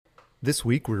This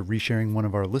week, we're resharing one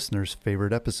of our listeners'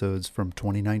 favorite episodes from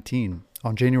 2019.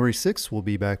 On January 6th, we'll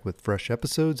be back with fresh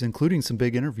episodes, including some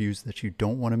big interviews that you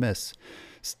don't want to miss.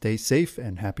 Stay safe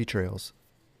and happy trails.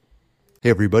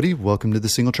 Hey, everybody. Welcome to the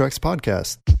Single Tracks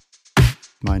Podcast.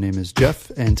 My name is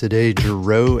Jeff, and today,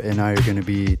 Jero and I are going to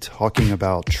be talking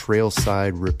about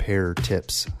trailside repair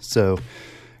tips. So,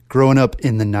 growing up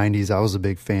in the 90s, I was a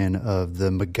big fan of the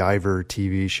MacGyver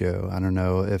TV show. I don't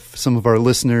know if some of our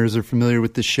listeners are familiar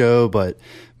with the show, but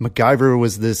MacGyver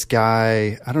was this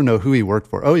guy. I don't know who he worked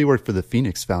for. Oh, he worked for the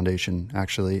Phoenix Foundation,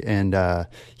 actually. And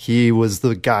he was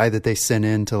the guy that they sent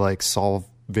in to like solve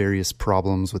various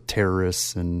problems with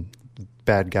terrorists and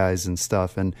bad guys and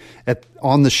stuff. And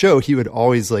on the show, he would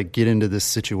always like get into this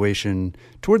situation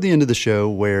toward the end of the show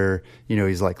where, you know,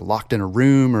 he's like locked in a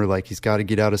room or like he's got to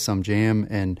get out of some jam.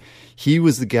 And he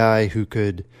was the guy who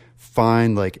could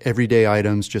find like everyday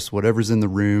items, just whatever's in the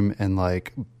room, and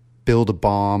like build a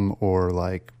bomb or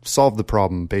like solve the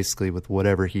problem basically with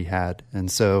whatever he had.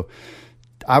 And so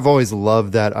I've always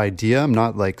loved that idea. I'm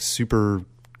not like super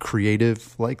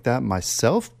creative like that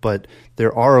myself, but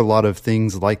there are a lot of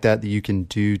things like that you can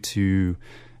do to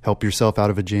help yourself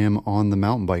out of a jam on the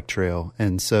mountain bike trail.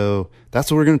 And so that's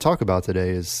what we're going to talk about today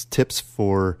is tips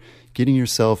for getting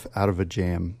yourself out of a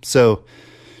jam. So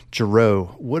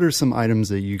Jero, what are some items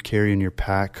that you carry in your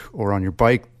pack or on your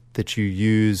bike that you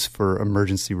use for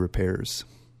emergency repairs?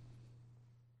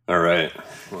 All right.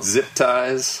 Zip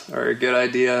ties are a good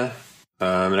idea.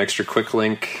 An extra quick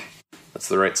link. That's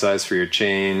the right size for your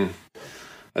chain,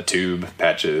 a tube,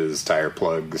 patches, tire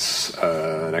plugs,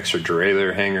 an extra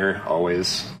derailleur hanger,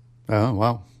 always. Oh,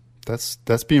 wow. That's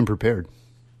being prepared.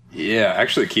 Yeah, I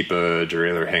actually keep a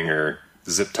derailleur hanger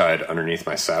zip tied underneath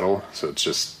my saddle, so it's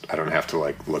just, I don't have to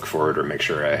like look for it or make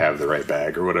sure I have the right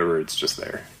bag or whatever. It's just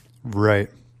there. Right.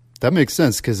 That makes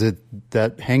sense because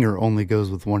that hanger only goes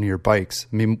with one of your bikes.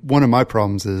 I mean, one of my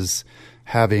problems is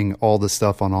having all the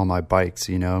stuff on all my bikes,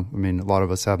 you know? I mean, a lot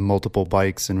of us have multiple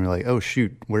bikes and we're like, oh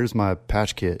shoot, where's my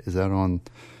patch kit? Is that on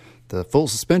the full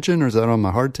suspension or is that on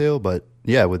my hardtail? But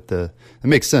yeah, it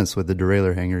makes sense with the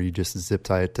derailleur hanger. You just zip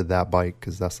tie it to that bike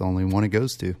because that's the only one it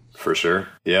goes to. For sure.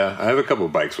 Yeah, I have a couple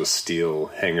of bikes with steel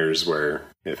hangers where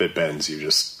if it bends, you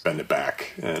just bend it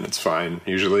back and it's fine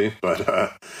usually, but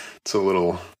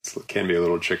it can be a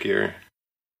little trickier.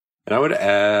 And I would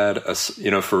add,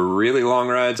 for really long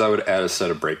rides, I would add a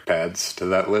set of brake pads to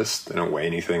that list. They don't weigh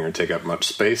anything or take up much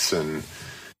space. And,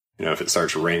 you know, if it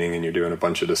starts raining and you're doing a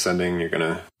bunch of descending, you're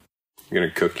gonna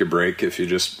cook your brake if you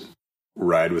just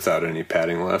ride without any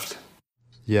padding left.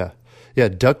 Yeah. Yeah,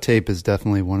 duct tape is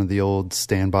definitely one of the old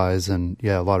standbys. And,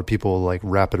 yeah, a lot of people, like,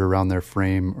 wrap it around their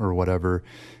frame or whatever.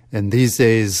 And these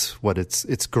days,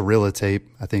 it's Gorilla Tape.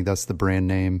 I think that's the brand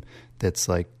name that's,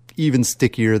 like, even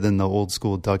stickier than the old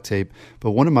school duct tape.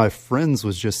 But one of my friends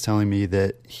was just telling me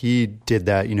that he did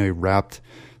that, you know, he wrapped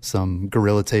some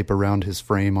Gorilla Tape around his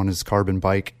frame on his carbon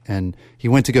bike and he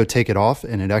went to go take it off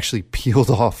and it actually peeled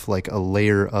off like a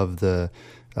layer of the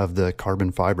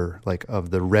carbon fiber, like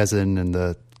of the resin and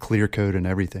the clear coat and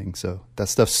everything. So that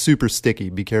stuff's super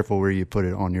sticky. Be careful where you put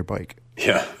it on your bike.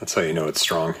 Yeah, that's how you know it's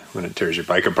strong, when it tears your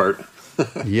bike apart.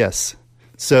 Yes.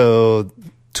 So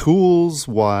tools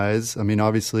wise, I mean,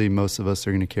 obviously most of us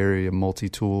are going to carry a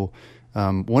multi-tool.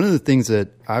 One of the things that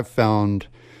I've found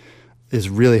is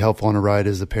really helpful on a ride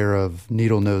is a pair of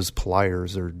needle nose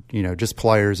pliers or, you know, just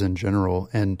pliers in general.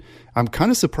 And I'm kind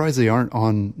of surprised they aren't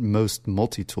on most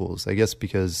multi-tools, I guess,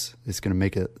 because it's going to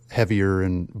make it heavier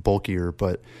and bulkier.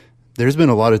 But there's been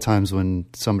a lot of times when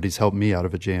somebody's helped me out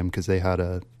of a jam because they had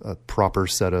a proper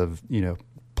set of, you know,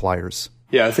 pliers.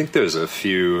 Yeah, I think there's a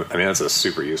few. I mean, that's a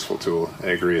super useful tool.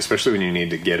 I agree, especially when you need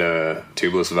to get a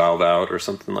tubeless valve out or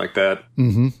something like that.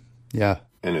 Mm-hmm. Yeah.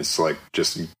 And it's like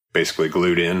just basically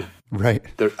glued in. Right.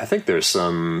 I think there's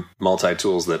some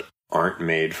multi-tools that aren't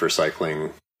made for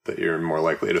cycling that you're more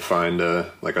likely to find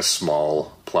a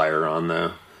small plier on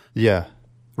though. Yeah.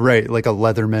 Right. Like a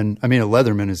Leatherman. I mean, a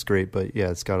Leatherman is great, but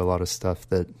yeah, it's got a lot of stuff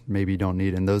that maybe you don't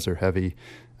need, and those are heavy.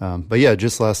 But yeah,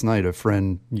 just last night, a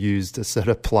friend used a set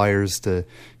of pliers to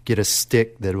get a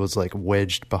stick that was like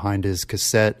wedged behind his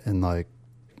cassette and like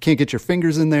can't get your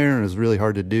fingers in there. And it was really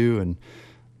hard to do. And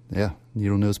yeah,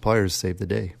 needle nose pliers saved the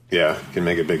day. Yeah, can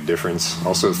make a big difference.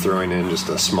 Also throwing in just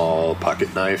a small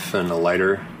pocket knife and a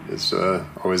lighter is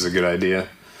always a good idea.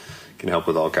 Can help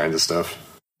with all kinds of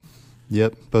stuff.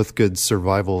 Yep. Both good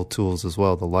survival tools as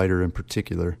well. The lighter in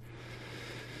particular.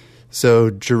 So,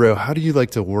 Jero, how do you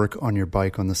like to work on your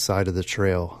bike on the side of the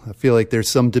trail? I feel like there's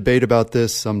some debate about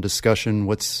this, some discussion.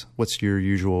 What's your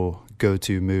usual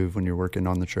go-to move when you're working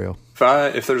on the trail?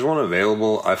 If there's one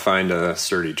available, I find a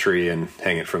sturdy tree and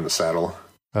hang it from the saddle.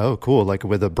 Oh, cool. Like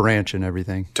with a branch and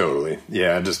everything. Totally.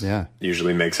 Yeah, it just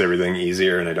usually makes everything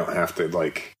easier, and I don't have to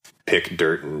like pick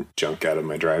dirt and junk out of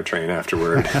my drivetrain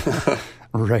afterward.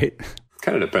 Right.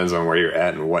 Kind of depends on where you're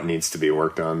at and what needs to be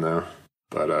worked on, though.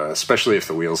 But especially if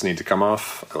the wheels need to come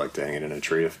off, I like to hang it in a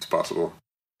tree if it's possible.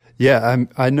 Yeah,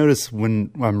 I notice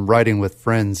when I'm riding with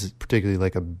friends, particularly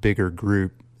like a bigger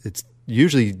group, it's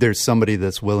usually there's somebody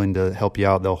that's willing to help you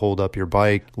out. They'll hold up your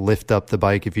bike, lift up the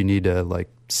bike if you need to like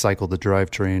cycle the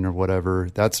drivetrain or whatever.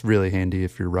 That's really handy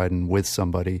if you're riding with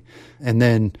somebody. And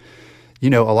then, you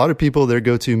know, a lot of people, their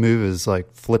go-to move is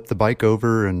like flip the bike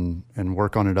over and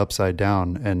work on it upside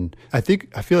down. And I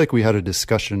feel like we had a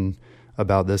discussion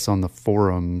about this on the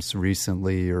forums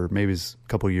recently, or maybe it's a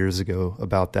couple of years ago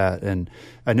about that. And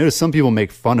I noticed some people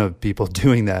make fun of people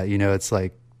doing that. You know, it's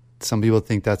like some people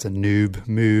think that's a noob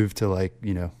move to like,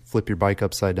 you know, flip your bike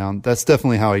upside down. That's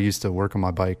definitely how I used to work on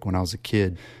my bike when I was a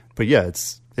kid. But yeah,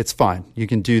 it's fine. You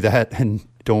can do that and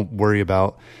don't worry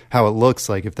about how it looks.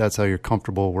 Like if that's how you're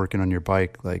comfortable working on your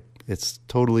bike, like it's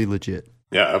totally legit.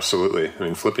 Yeah, absolutely. I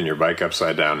mean, flipping your bike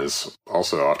upside down is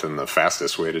also often the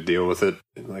fastest way to deal with it.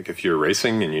 Like if you're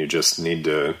racing and you just need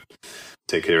to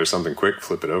take care of something quick,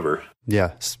 flip it over.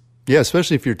 Yeah. Yeah,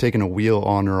 especially if you're taking a wheel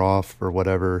on or off or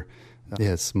whatever.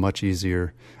 Yeah, it's much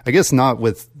easier. I guess not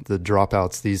with the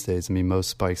dropouts these days. I mean,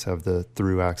 most bikes have the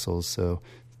through axles, so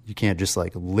you can't just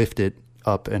like lift it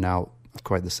up and out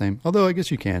quite the same. Although I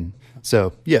guess you can.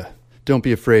 So yeah, don't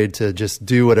be afraid to just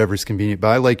do whatever's convenient. But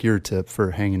I like your tip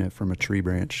for hanging it from a tree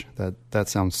branch. That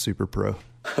sounds super pro.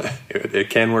 It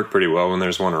can work pretty well when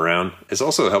there's one around. It's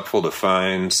also helpful to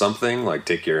find something, like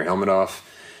take your helmet off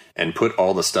and put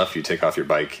all the stuff you take off your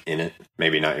bike in it.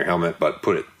 Maybe not your helmet, but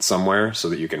put it somewhere so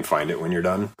that you can find it when you're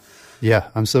done. Yeah,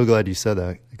 I'm so glad you said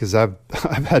that, because I've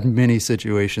had many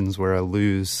situations where I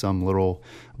lose some little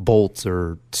bolts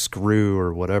or screw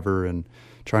or whatever, and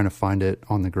trying to find it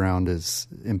on the ground is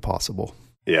impossible.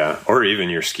 Yeah, or even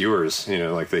your skewers, you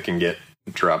know, like they can get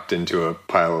dropped into a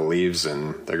pile of leaves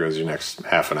and there goes your next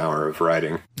half an hour of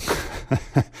riding.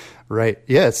 Right.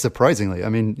 Yeah, it's surprisingly. I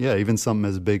mean, yeah, even something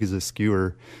as big as a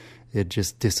skewer, it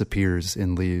just disappears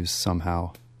in leaves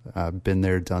somehow. I've been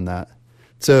there, done that.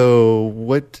 So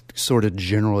what sort of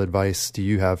general advice do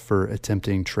you have for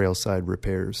attempting trailside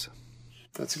repairs?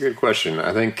 That's a good question.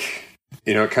 I think,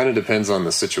 you know, it kind of depends on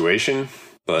the situation,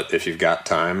 but if you've got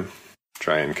time,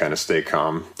 try and kind of stay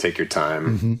calm, take your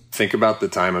time, think about the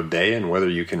time of day and whether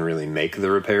you can really make the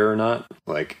repair or not.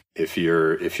 Like if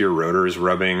your rotor is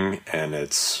rubbing and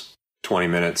it's 20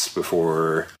 minutes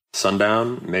before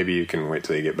sundown, maybe you can wait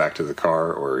till you get back to the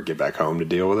car or get back home to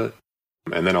deal with it.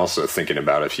 And then also thinking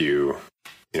about if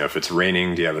if it's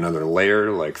raining, do you have another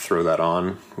layer? Like throw that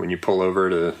on when you pull over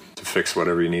to fix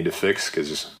whatever you need to fix,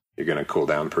 because you're going to cool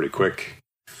down pretty quick.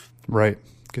 Right.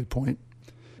 Good point.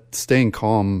 Staying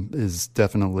calm is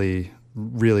definitely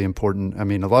really important. I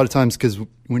mean, a lot of times, because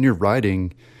when you're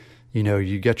riding, you know,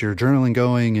 you get your adrenaline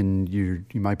going and you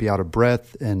might be out of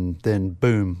breath, and then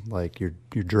boom, like your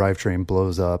drivetrain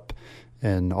blows up,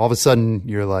 and all of a sudden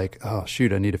you're like, oh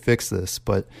shoot, I need to fix this.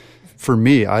 But for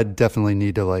me, I definitely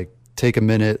need to like take a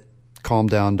minute, calm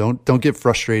down. Don't get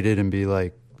frustrated and be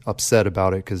like upset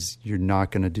about it, because you're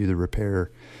not going to do the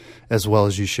repair as well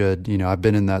as you should. You know, I've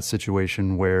been in that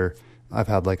situation where I've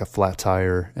had like a flat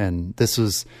tire, and I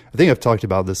think I've talked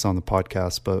about this on the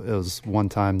podcast, but it was one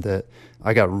time that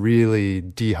I got really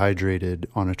dehydrated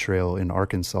on a trail in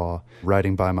Arkansas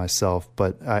riding by myself,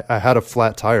 but I had a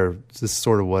flat tire. This is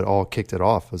sort of what all kicked it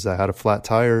off, was I had a flat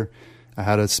tire. I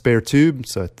had a spare tube,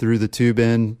 so I threw the tube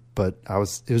in, but it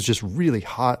was just really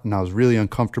hot and I was really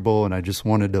uncomfortable, and I just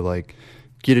wanted to like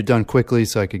get it done quickly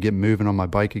so I could get moving on my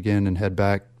bike again and head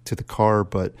back to the car,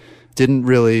 but didn't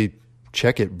really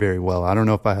check it very well. I don't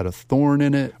know if I had a thorn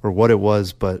in it or what it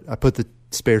was, but I put the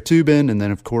spare tube in, and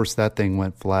then of course that thing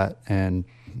went flat, and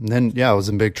then I was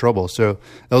in big trouble. So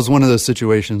that was one of those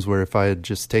situations where if I had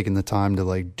just taken the time to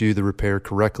like do the repair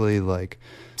correctly, like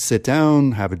sit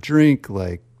down, have a drink,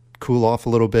 like cool off a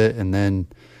little bit, and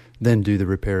then do the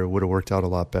repair, it would have worked out a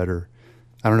lot better.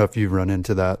 I don't know if you've run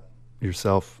into that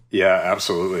yourself. Yeah,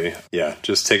 absolutely. Yeah,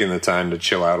 just taking the time to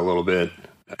chill out a little bit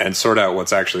and sort out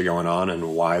what's actually going on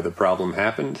and why the problem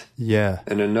happened. Yeah.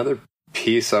 And another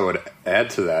piece I would add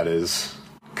to that is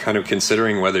kind of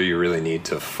considering whether you really need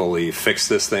to fully fix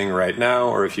this thing right now,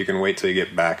 or if you can wait till you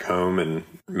get back home and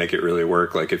make it really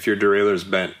work. Like if your derailleur's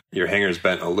bent, your hanger's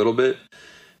bent a little bit,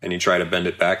 and you try to bend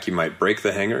it back, you might break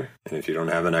the hanger. And if you don't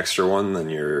have an extra one, then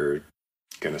you're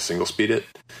going to single speed it.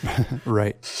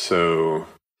 Right. So,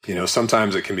 you know,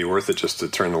 sometimes it can be worth it just to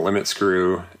turn the limit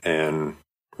screw and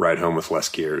ride home with less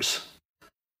gears.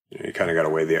 You kind of got to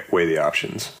weigh the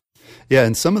options. Yeah,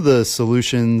 and some of the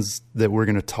solutions that we're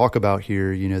going to talk about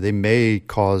here, they may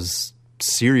cause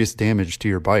serious damage to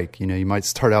your bike. You might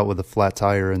start out with a flat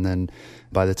tire, and then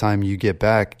by the time you get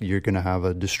back, you're going to have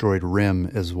a destroyed rim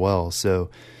as well. So,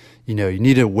 you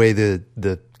need to weigh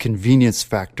the convenience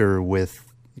factor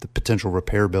with the potential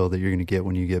repair bill that you're going to get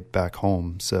when you get back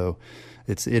home. So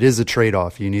it is a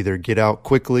trade-off. You can either get out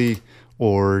quickly,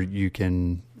 or you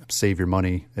can save your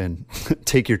money and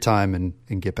take your time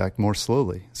and get back more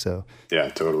slowly. So yeah,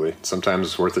 totally. Sometimes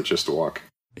it's worth it just to walk.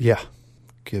 Yeah,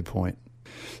 good point.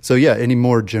 So yeah, any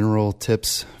more general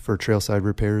tips for trailside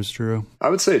repairs, Drew? I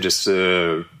would say just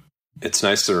it's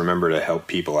nice to remember to help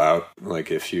people out.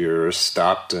 Like if you're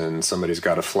stopped and somebody's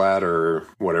got a flat or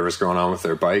whatever's going on with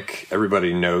their bike,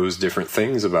 everybody knows different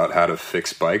things about how to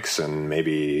fix bikes, and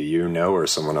maybe or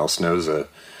someone else knows a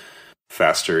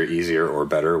faster, easier, or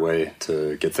better way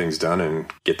to get things done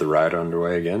and get the ride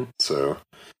underway again. So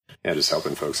yeah, just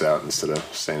helping folks out instead of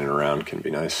standing around can be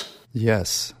nice.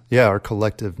 Yes. Yeah, our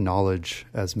collective knowledge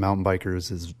as mountain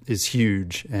bikers is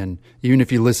huge. And even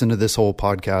if you listen to this whole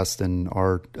podcast and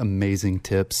our amazing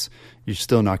tips, you're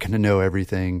still not going to know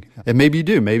everything. And maybe you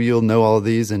do. Maybe you'll know all of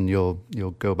these, and you'll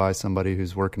go by somebody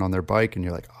who's working on their bike and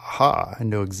you're like, aha, I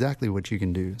know exactly what you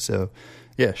can do. So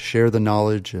yeah, share the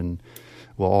knowledge and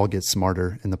we'll all get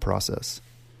smarter in the process.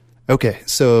 Okay,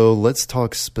 so let's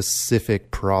talk specific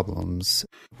problems.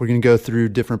 We're going to go through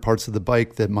different parts of the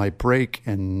bike that might break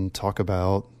and talk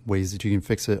about ways that you can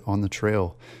fix it on the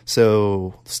trail.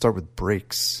 So let's start with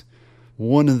brakes.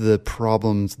 One of the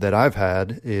problems that I've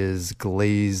had is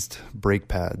glazed brake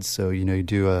pads. So, you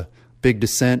do a big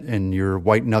descent and you're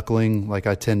white knuckling like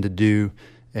I tend to do,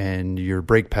 and your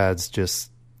brake pads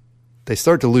they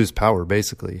start to lose power,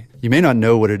 basically. You may not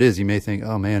know what it is. You may think,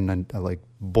 oh man, I like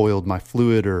boiled my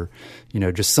fluid, or,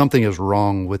 just something is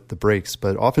wrong with the brakes.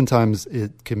 But oftentimes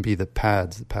it can be the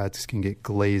pads. The pads can get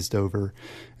glazed over.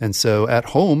 And so at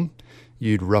home,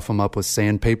 you'd rough them up with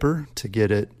sandpaper to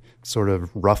get it sort of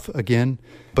rough again.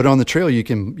 But on the trail, you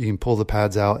can pull the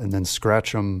pads out and then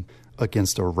scratch them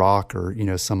against a rock or,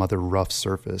 some other rough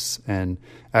surface. And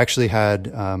I actually had,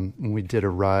 when we did a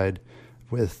ride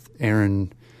with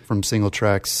Aaron from Single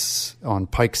Tracks on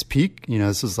Pikes Peak,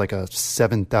 this is like a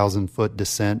 7,000 foot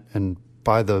descent, and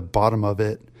by the bottom of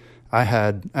it, I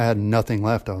had nothing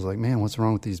left. I was like, man, what's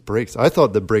wrong with these brakes? I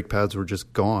thought the brake pads were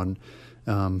just gone,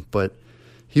 but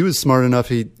he was smart enough.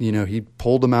 He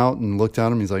pulled them out and looked at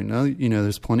them. He's like, no,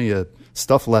 there's plenty of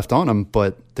stuff left on them,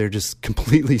 but they're just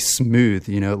completely smooth.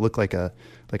 It looked like a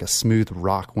smooth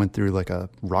rock went through like a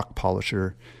rock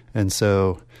polisher, and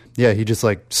so yeah, he just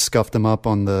like scuffed them up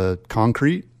on the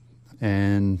concrete,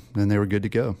 and then they were good to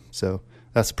go. So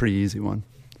that's a pretty easy one.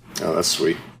 Oh, that's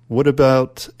sweet. What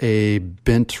about a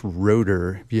bent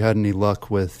rotor? Have you had any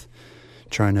luck with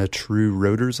trying to true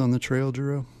rotors on the trail,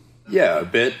 Drew? Yeah, a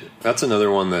bit. That's another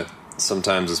one that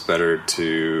sometimes it's better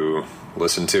to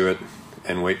listen to it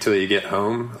and wait till you get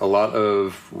home. A lot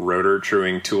of rotor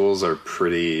truing tools are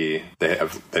they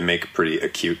make pretty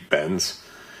acute bends.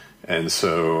 And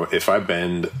so if I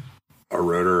bend a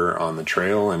rotor on the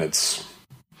trail and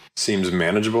seems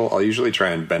manageable, I'll usually try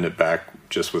and bend it back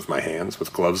just with my hands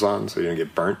with gloves on so you don't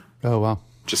get burnt. Oh, wow.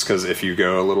 Just because if you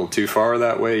go a little too far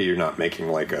that way, you're not making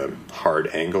like a hard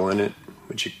angle in it,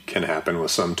 which can happen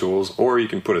with some tools. Or you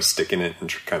can put a stick in it and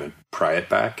kind of pry it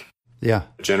back. Yeah.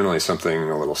 Generally, something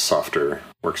a little softer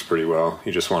works pretty well.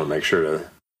 You just want to make sure to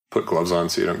put gloves on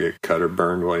so you don't get cut or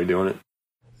burned while you're doing it.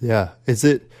 Yeah. Is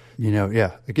it...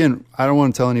 yeah. Again, I don't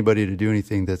want to tell anybody to do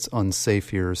anything that's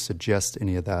unsafe here or suggest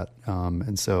any of that.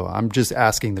 And so I'm just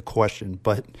asking the question.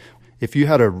 But if you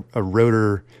had a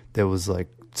rotor that was like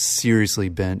seriously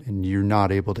bent and you're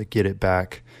not able to get it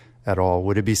back at all,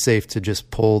 would it be safe to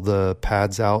just pull the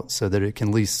pads out so that it can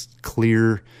at least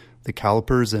clear the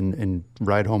calipers and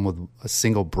ride home with a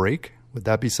single brake? Would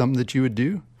that be something that you would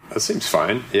do? That seems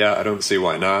fine. Yeah, I don't see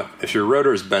why not. If your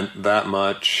rotor is bent that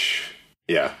much...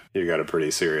 yeah, you got a pretty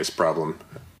serious problem.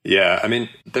 Yeah, I mean,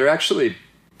 they're actually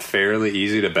fairly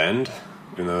easy to bend,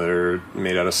 even though they're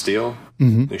made out of steel.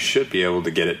 Mm-hmm. You should be able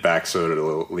to get it back so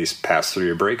it'll at least pass through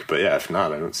your brake. But yeah, if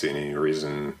not, I don't see any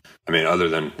reason. I mean, other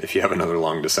than if you have another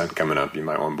long descent coming up, you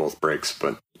might want both brakes.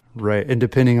 But right, and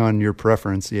depending on your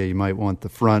preference, yeah, you might want the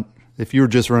front. If you were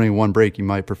just running one brake, you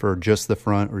might prefer just the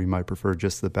front, or you might prefer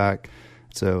just the back.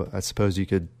 So I suppose you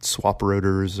could swap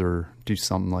rotors or do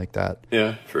something like that.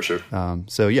 Yeah, for sure.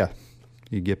 So yeah,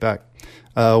 you get back.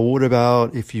 What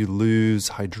about if you lose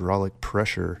hydraulic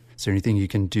pressure? Is there anything you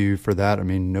can do for that? I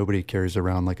mean, nobody carries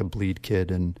around like a bleed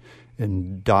kit and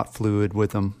dot fluid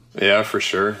with them. Yeah, for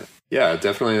sure. Yeah,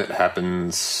 definitely it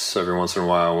happens every once in a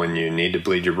while when you need to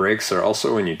bleed your brakes, or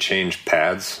also when you change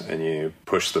pads and you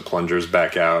push the plungers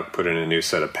back out, put in a new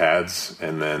set of pads,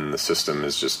 and then the system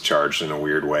is just charged in a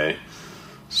weird way.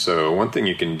 So one thing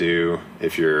you can do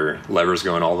if your lever's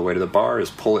going all the way to the bar is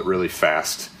pull it really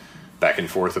fast back and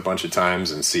forth a bunch of times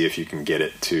and see if you can get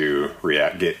it to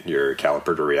get your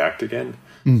caliper to react again.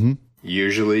 Mm-hmm.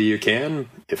 Usually you can.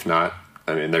 If not,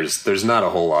 I mean, there's not a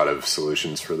whole lot of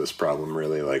solutions for this problem,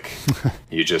 really. Like,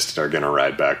 you just are going to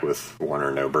ride back with one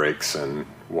or no brakes and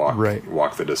walk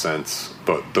the descents.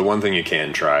 But the one thing you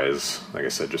can try is, like I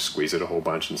said, just squeeze it a whole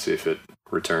bunch and see if it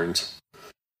returns.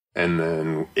 And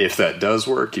then if that does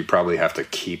work, you probably have to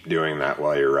keep doing that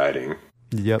while you're riding.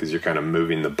 Yep. Because you're kind of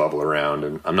moving the bubble around.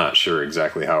 And I'm not sure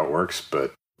exactly how it works,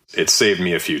 but it saved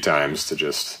me a few times to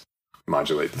just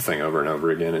modulate the thing over and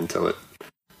over again until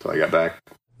I got back.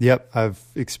 Yep, I've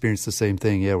experienced the same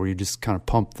thing, where you just kind of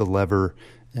pump the lever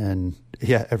and,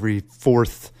 every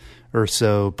fourth or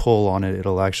so pull on it,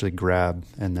 it'll actually grab,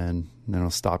 and then it'll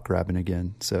stop grabbing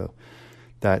again. So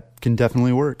that can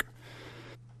definitely work.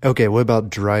 Okay, what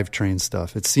about drivetrain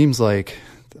stuff? It seems like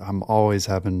I'm always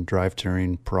having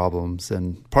drivetrain problems,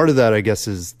 and part of that, I guess,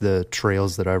 is the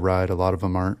trails that I ride. A lot of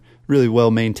them aren't really well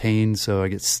maintained, so I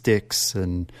get sticks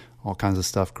and all kinds of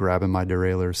stuff grabbing my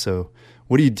derailleur. So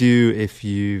what do you do if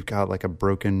you've got like a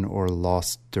broken or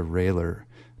lost derailleur?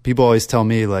 People always tell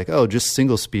me like, oh, just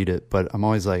single speed it. But I'm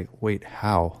always like, wait,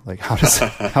 how? Like, how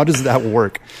does that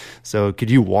work? So could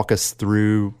you walk us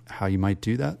through how you might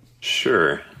do that?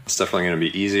 Sure. It's definitely going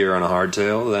to be easier on a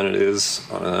hardtail than it is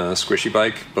on a squishy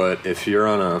bike. But if you're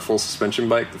on a full suspension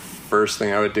bike, the first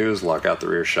thing I would do is lock out the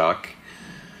rear shock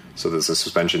so that the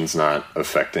suspension's not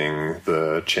affecting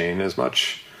the chain as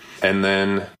much. And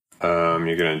then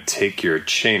you're going to take your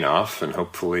chain off and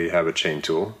hopefully have a chain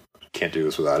tool. Can't do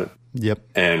this without it. Yep.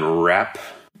 And wrap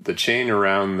the chain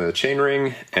around the chain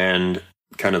ring and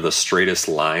kind of the straightest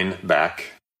line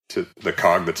back to the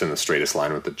cog that's in the straightest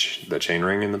line with the chain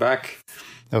ring in the back.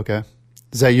 Okay.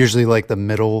 Is that usually like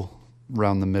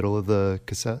around the middle of the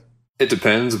cassette? It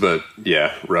depends, but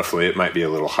yeah, roughly. It might be a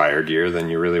little higher gear than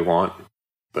you really want,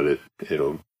 but it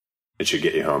should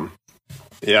get you home.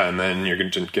 Yeah, and then you're going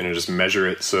to just measure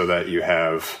it so that you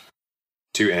have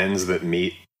two ends that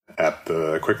meet at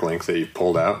the quick link that you've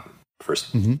pulled out.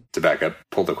 First, to back up,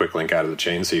 pull the quick link out of the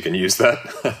chain so you can use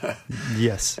that.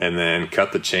 Yes. And then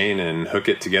cut the chain and hook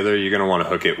it together. You're going to want to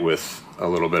hook it with a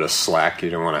little bit of slack. You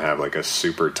don't want to have like a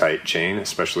super tight chain,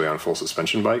 especially on a full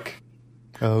suspension bike.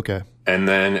 Oh, okay. And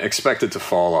then expect it to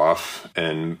fall off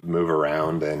and move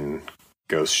around and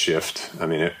go shift. I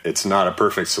mean, it's not a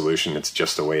perfect solution. It's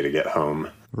just a way to get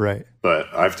home. Right. But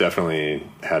I've definitely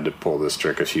had to pull this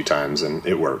trick a few times, and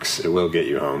it works. It will get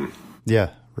you home. Yeah,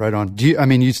 right on.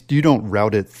 You don't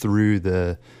route it through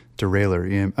the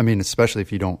derailleur. I mean, especially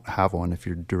if you don't have one, if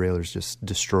your derailleur's just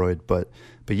destroyed. But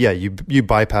yeah, you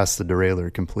bypass the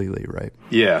derailleur completely, right?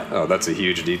 Yeah. Oh, that's a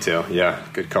huge detail. Yeah,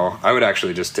 good call. I would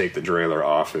actually just take the derailleur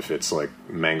off if it's like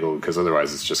mangled, because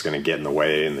otherwise it's just going to get in the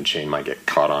way and the chain might get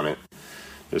caught on it.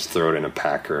 Just throw it in a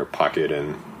pack or a pocket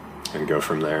and go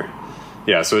from there.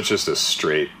 Yeah, so it's just a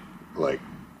straight, like,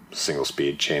 single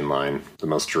speed chain line, the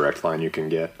most direct line you can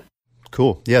get.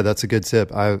 Cool. Yeah, that's a good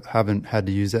tip. I haven't had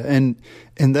to use that.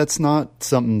 And that's not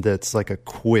something that's like a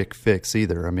quick fix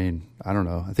either. I mean, I don't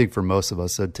know. I think for most of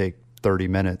us, it'd take 30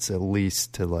 minutes at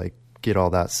least to like get all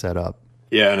that set up.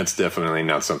 Yeah, and it's definitely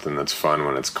not something that's fun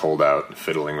when it's cold out,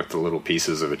 fiddling with the little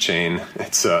pieces of a chain.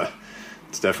 It's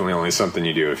definitely only something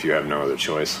you do if you have no other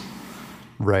choice.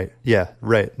 Right. Yeah.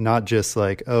 Right. Not just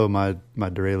like, oh, my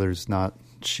derailleur's not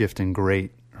shifting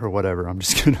great or whatever. I'm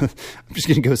just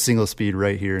gonna go single speed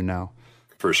right here and now.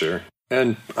 For sure.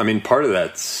 And I mean, part of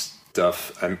that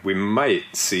stuff, we might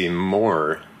see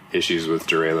more issues with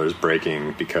derailleurs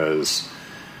breaking because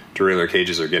derailleur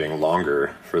cages are getting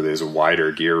longer for these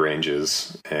wider gear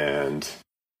ranges, and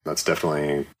that's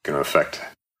definitely going to affect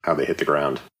how they hit the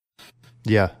ground.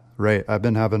 Yeah. Right. I've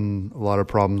been having a lot of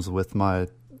problems with my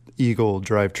Eagle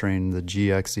drivetrain, the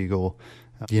GX Eagle.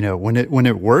 When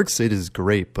it works, it is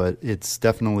great, but it's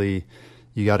definitely,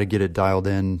 you got to get it dialed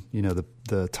in.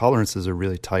 The tolerances are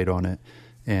really tight on it.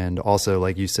 And also,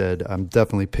 like you said, I'm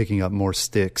definitely picking up more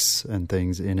sticks and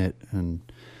things in it, and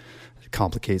it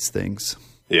complicates things.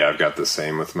 Yeah, I've got the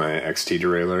same with my XT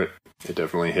derailleur. It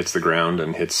definitely hits the ground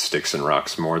and hits sticks and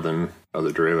rocks more than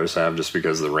other derailleurs have, just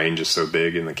because the range is so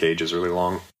big and the cage is really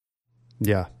long.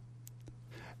 Yeah.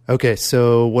 Okay,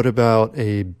 so what about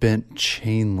a bent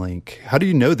chain link? How do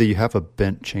you know that you have a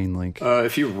bent chain link?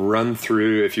 If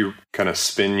you kind of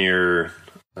spin your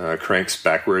cranks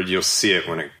backward, you'll see it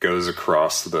when it goes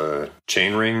across the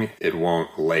chain ring. It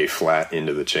won't lay flat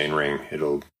into the chain ring.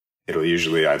 It'll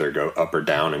usually either go up or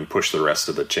down and push the rest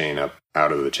of the chain up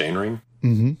out of the chain ring.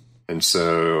 Mm-hmm. And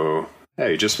so, yeah,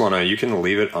 you can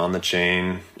leave it on the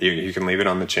chain. You can leave it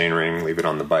on the chain ring, leave it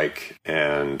on the bike,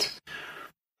 and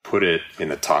put it in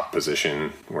the top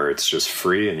position where it's just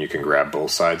free, and you can grab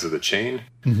both sides of the chain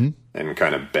and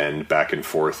kind of bend back and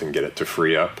forth and get it to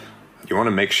free up. You want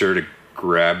to make sure to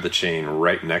grab the chain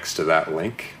right next to that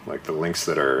link, like the links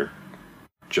that are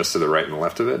just to the right and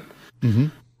left of it,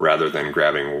 rather than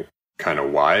grabbing kind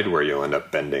of wide where you'll end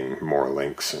up bending more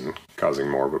links and causing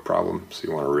more of a problem. So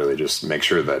you want to really just make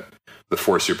sure that the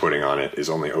force you're putting on it is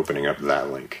only opening up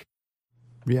that link.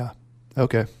 Yeah.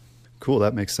 Okay. Cool.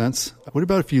 That makes sense. What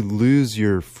about if you lose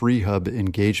your free hub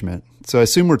engagement? So I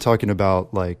assume we're talking about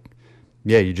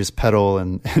you just pedal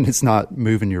and it's not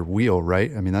moving your wheel,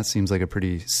 right? I mean, that seems like a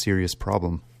pretty serious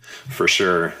problem. For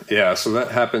sure. Yeah. So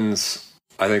that happens.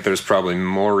 I think there's probably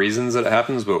more reasons that it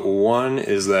happens, but one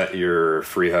is that your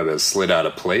free hub has slid out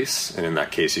of place. And in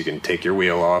that case, you can take your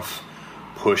wheel off,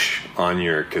 push on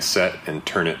your cassette and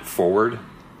turn it forward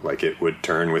like it would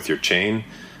turn with your chain.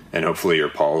 And hopefully your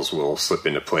pawls will slip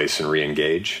into place and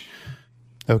re-engage.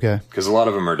 Okay. Because a lot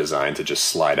of them are designed to just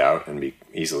slide out and be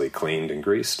easily cleaned and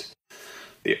greased.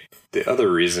 The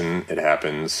other reason it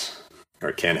happens, or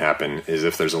it can happen, is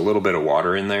if there's a little bit of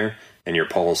water in there and your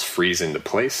pawls freeze into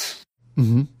place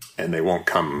and they won't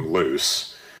come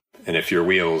loose. And if your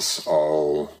wheel's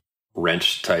all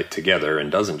wrenched tight together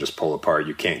and doesn't just pull apart,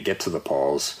 you can't get to the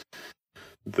pawls.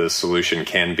 The solution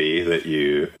can be that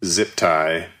you zip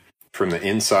tie from the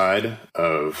inside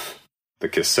of the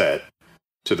cassette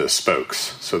to the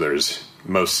spokes. So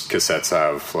most cassettes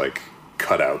have like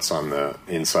cutouts on the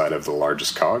inside of the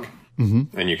largest cog.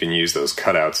 And you can use those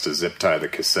cutouts to zip tie the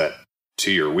cassette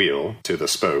to your wheel, to the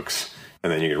spokes,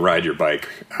 and then you can ride your bike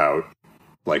out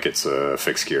like it's a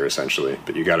fixed gear essentially.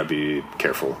 But you got to be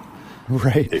careful.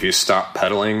 Right. If you stop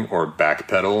pedaling or back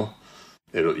pedal,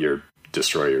 you'll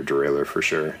destroy your derailleur for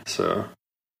sure. So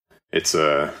it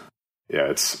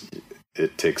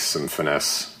takes some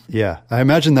finesse. Yeah, I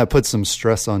imagine that puts some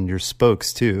stress on your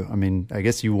spokes too. I mean, I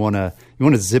guess you want to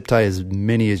zip tie as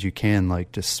many as you can,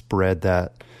 like just spread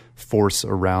that force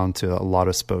around to a lot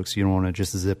of spokes. You don't want to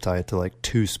just zip tie it to like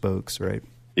 2 spokes, right?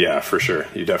 Yeah, for sure.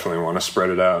 You definitely want to spread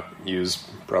it out. Use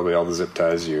probably all the zip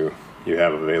ties you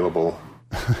have available.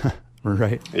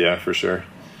 Right. Yeah, for sure.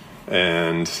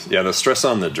 And yeah, the stress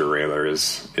on the derailleur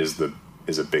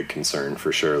is a big concern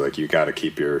for sure. Like you got to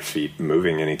keep your feet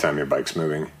moving anytime your bike's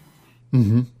moving.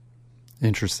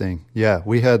 Interesting. Yeah,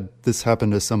 we had this happen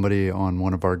to somebody on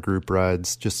one of our group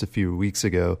rides just a few weeks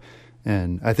ago.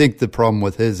 And I think the problem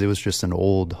with it was just an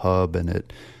old hub, and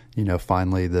it,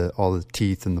 finally all the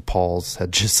teeth and the pawls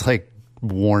had just like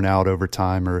worn out over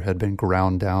time or had been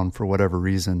ground down for whatever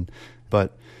reason.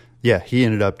 But yeah, he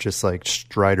ended up just like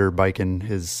Strider biking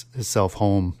himself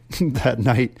home that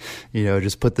night,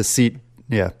 just put the seat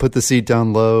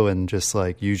down low and just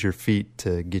like use your feet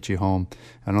to get you home.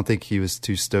 I don't think he was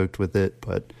too stoked with it,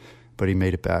 but he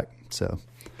made it back. So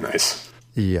nice.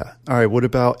 Yeah. All right. What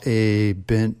about a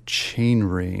bent chain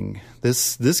ring?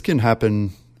 This can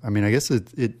happen. I mean, I guess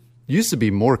it used to be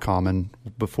more common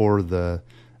before the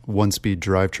 1-speed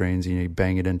drivetrains. You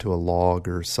bang it into a log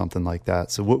or something like that.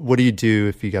 So what do you do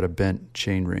if you got a bent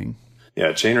chain ring?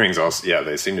 Yeah, chain rings also. Yeah,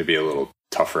 they seem to be a little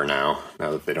tougher now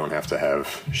that they don't have to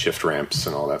have shift ramps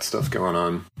and all that stuff going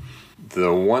on.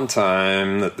 The one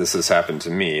time that this has happened to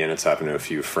me, and it's happened to a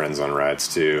few friends on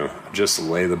rides too, just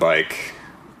lay the bike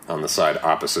on the side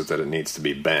opposite that it needs to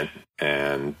be bent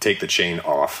and take the chain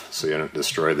off so you don't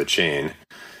destroy the chain,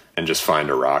 and just find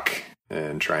a rock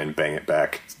and try and bang it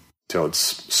back till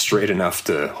it's straight enough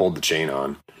to hold the chain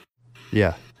on.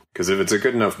 Yeah. Because if it's a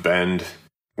good enough bend,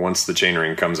 once the chain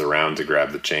ring comes around to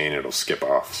grab the chain, it'll skip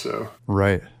off. So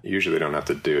right. You usually don't have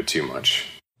to do it too much.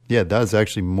 Yeah, that's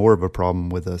actually more of a problem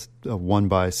with a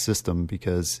 1x system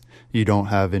because you don't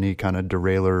have any kind of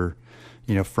derailleur,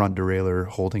 front derailleur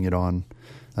holding it on.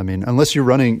 I mean, unless you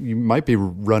might be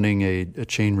running a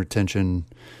chain retention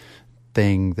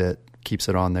thing that keeps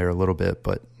it on there a little bit,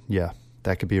 but yeah,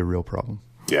 that could be a real problem.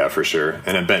 Yeah, for sure.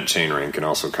 And a bent chain ring can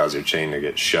also cause your chain to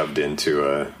get shoved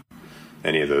into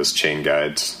any of those chain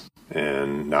guides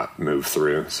and not move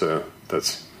through. So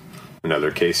that's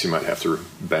another case. You might have to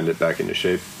bend it back into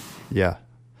shape. Yeah.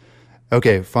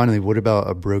 Okay, finally, what about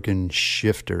a broken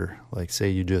shifter? Like say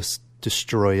you just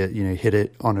destroy it, hit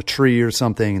it on a tree or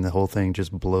something and the whole thing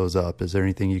just blows up. Is there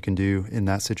anything you can do in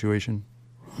that situation?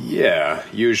 Yeah,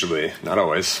 usually. Not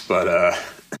always. But,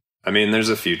 I mean, there's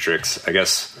a few tricks. I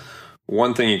guess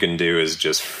One thing you can do is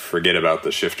just forget about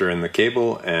the shifter and the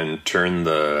cable and turn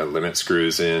the limit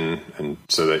screws in, and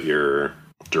so that your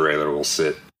derailleur will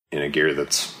sit in a gear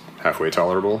that's halfway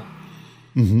tolerable.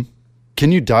 Mm-hmm.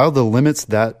 Can you dial the limits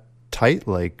that tight?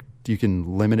 Like you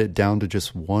can limit it down to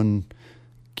just one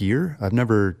gear? I've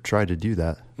never tried to do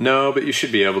that. No, but you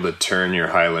should be able to turn your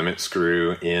high limit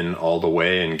screw in all the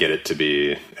way and get it to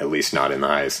be at least not in the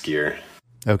highest gear.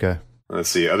 Okay. Let's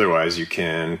see. Otherwise, you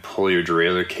can pull your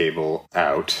derailleur cable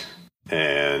out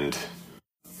and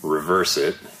reverse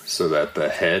it so that the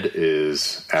head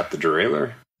is at the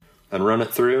derailleur and run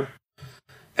it through,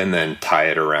 and then tie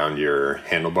it around your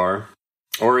handlebar.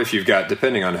 Or if you've got,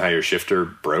 depending on how your shifter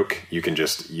broke, you can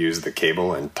just use the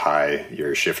cable and tie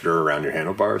your shifter around your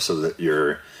handlebar so that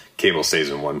your cable stays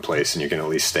in one place and you can at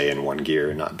least stay in one gear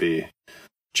and not be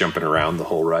jumping around the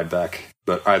whole ride back.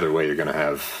 But either way, you're going to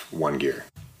have one gear.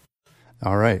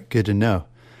 All right, good to know.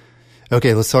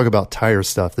 Okay, let's talk about tire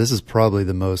stuff. This is probably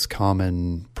the most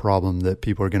common problem that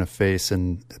people are going to face.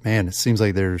 And man, it seems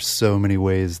like there's so many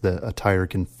ways that a tire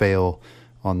can fail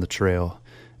on the trail.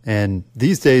 And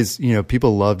these days, you know,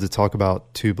 people love to talk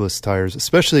about tubeless tires,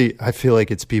 especially I feel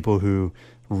like it's people who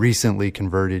recently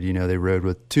converted, you know, they rode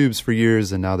with tubes for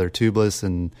years and now they're tubeless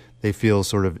and they feel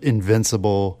sort of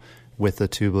invincible with a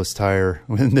tubeless tire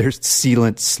when there's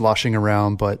sealant sloshing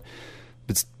around. But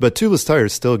tubeless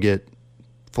tires still get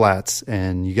flats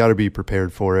and you got to be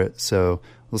prepared for it. So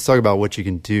let's talk about what you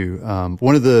can do.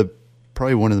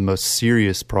 Probably one of the most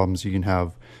serious problems you can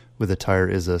have with a tire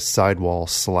is a sidewall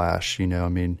slash. You know, I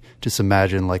mean, just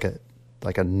imagine like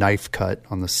a knife cut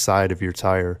on the side of your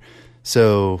tire.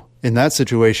 So in that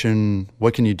situation,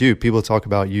 what can you do? People talk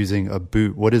about using a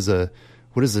boot. What is a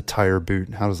tire boot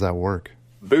and how does that work?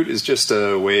 Boot is just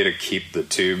a way to keep the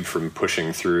tube from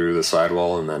pushing through the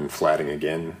sidewall and then flatting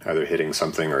again, either hitting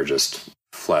something or just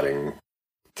flatting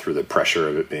through the pressure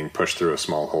of it being pushed through a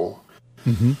small hole.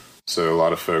 Mm-hmm. So a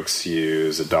lot of folks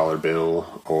use a dollar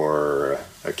bill or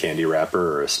a candy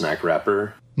wrapper or a snack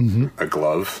wrapper. Mm-hmm. A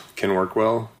glove can work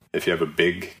well. If you have a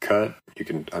big cut, you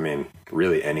can, I mean,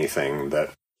 really anything that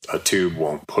a tube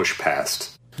won't push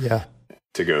past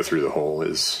to go through the hole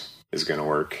is going to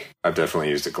work. I've definitely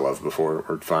used a glove before. It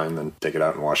worked fine, then take it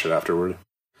out and wash it afterward.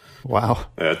 Wow.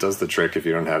 Yeah, it does the trick if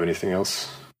you don't have anything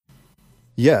else.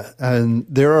 Yeah, and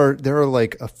there are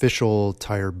like official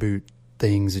tire boot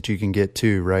things that you can get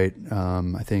too, right?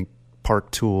 I think Park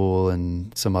Tool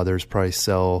and some others probably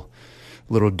sell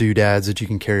little doodads that you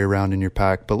can carry around in your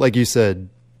pack. But like you said,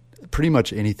 pretty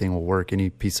much anything will work. Any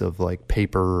piece of like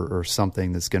paper or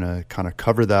something that's going to kind of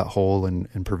cover that hole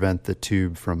and prevent the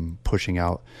tube from pushing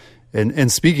out.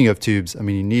 And speaking of tubes, I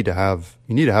mean, you need to have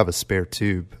a spare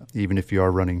tube, even if you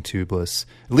are running tubeless,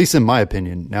 at least in my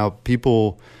opinion. Now,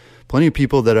 plenty of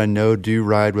people that I know do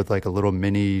ride with like a little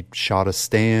mini Shada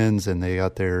stands and they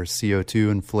got their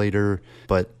CO2 inflator.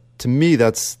 But to me,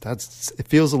 it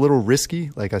feels a little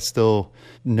risky. Like I still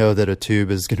know that a tube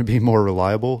is going to be more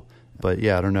reliable. But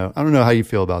yeah, I don't know how you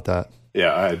feel about that.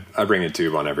 Yeah, I bring a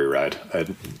tube on every ride.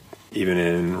 Even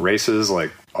in races,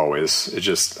 like always.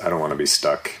 I don't want to be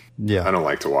stuck. Yeah. I don't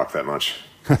like to walk that much.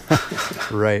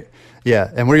 Right.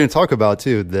 Yeah. And we're going to talk about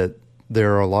too that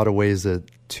there are a lot of ways that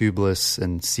tubeless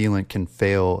and sealant can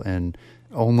fail and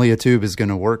only a tube is going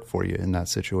to work for you in that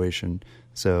situation.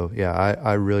 So yeah,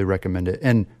 I really recommend it.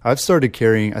 And I've started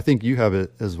carrying, I think you have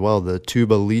it as well, the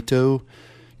Tubolito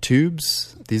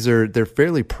tubes. They're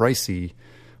fairly pricey,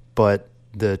 but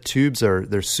the tubes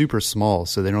they're super small,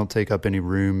 so they don't take up any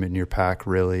room in your pack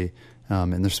really.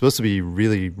 And they're supposed to be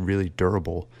really, really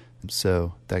durable.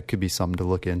 So that could be something to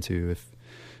look into if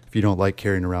you don't like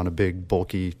carrying around a big,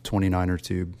 bulky 29er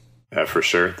tube. Yeah, for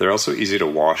sure. They're also easy to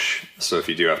wash. So if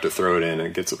you do have to throw it in and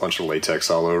it gets a bunch of latex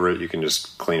all over it, you can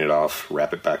just clean it off,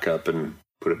 wrap it back up, and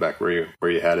put it back where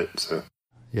you had it. So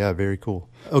yeah, very cool.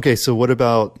 Okay, so what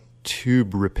about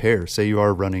tube repair? Say you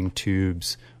are running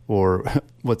tubes, or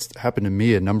what's happened to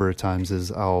me a number of times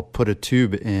is I'll put a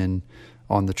tube in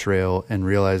on the trail and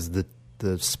realize that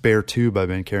the spare tube I've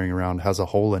been carrying around has a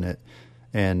hole in it.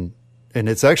 And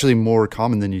it's actually more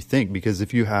common than you think, because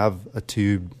if you have a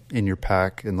tube in your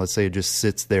pack and let's say it just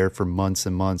sits there for months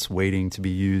and months waiting to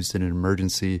be used in an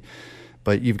emergency,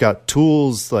 but you've got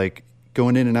tools like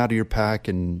going in and out of your pack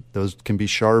and those can be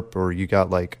sharp, or you got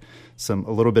like a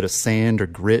little bit of sand or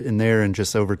grit in there, and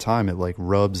just over time it like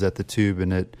rubs at the tube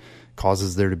and it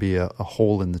causes there to be a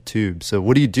hole in the tube. So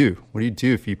what do you do? What do you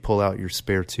do if you pull out your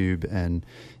spare tube and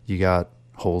you got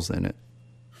holes in it?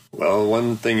 Well,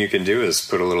 one thing you can do is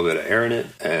put a little bit of air in it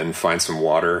and find some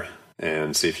water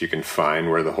and see if you can find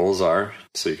where the holes are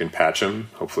so you can patch them.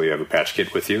 Hopefully you have a patch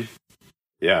kit with you.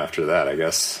 Yeah, after that, I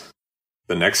guess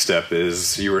the next step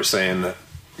is, you were saying that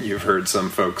you've heard some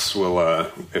folks will,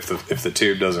 if the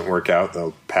tube doesn't work out,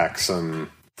 they'll pack some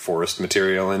forest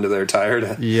material into their tire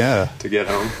to get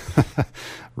home.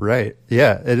 Right.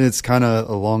 Yeah. And it's kind of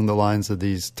along the lines of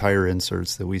these tire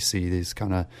inserts that we see, these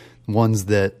kind of ones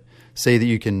that say that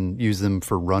you can use them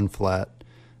for run flat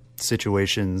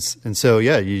situations. And so,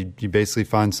 yeah, you basically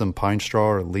find some pine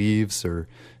straw or leaves or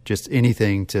just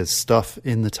anything to stuff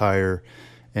in the tire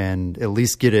and at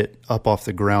least get it up off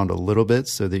the ground a little bit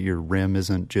so that your rim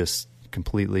isn't just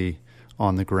completely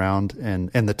on the ground and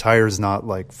the tire is not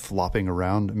like flopping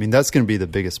around. I mean, that's going to be the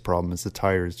biggest problem, is the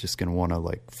tire is just going to want to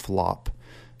like flop.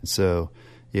 So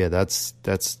yeah, that's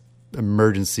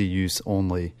emergency use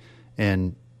only.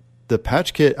 And the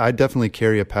patch kit, I definitely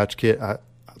carry a patch kit.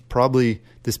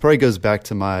 This probably goes back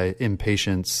to my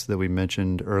impatience that we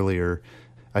mentioned earlier.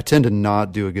 I tend to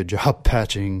not do a good job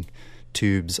patching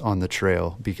tubes on the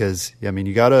trail because, I mean,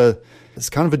 it's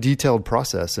kind of a detailed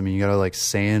process. I mean, you got to like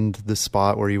sand the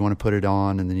spot where you want to put it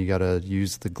on, and then you got to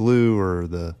use the glue or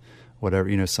the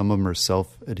whatever, some of them are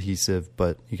self-adhesive,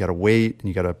 but you got to wait and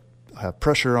you got to have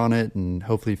pressure on it and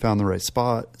hopefully you found the right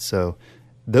spot. So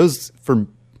those for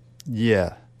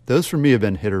me have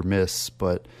been hit or miss,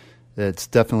 but it's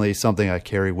definitely something I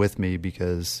carry with me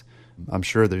because I'm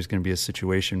sure there's going to be a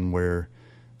situation where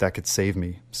that could save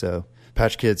me. So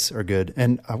patch kits are good.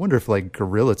 And I wonder if like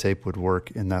Gorilla Tape would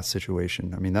work in that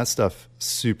situation. I mean, that stuff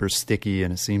super sticky,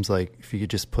 and it seems like if you could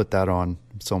just put that on,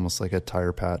 it's almost like a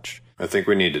tire patch. I think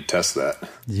we need to test that.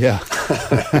 Yeah.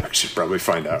 We should probably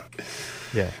find out.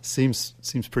 Yeah, seems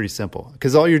pretty simple.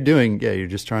 Because all you're doing, you're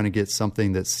just trying to get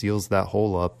something that seals that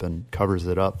hole up and covers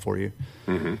it up for you.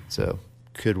 Mm-hmm. So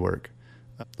could work.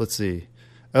 Let's see.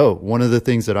 Oh, one of the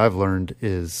things that I've learned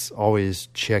is always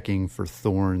checking for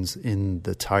thorns in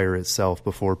the tire itself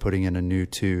before putting in a new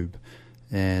tube.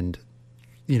 And,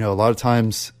 a lot of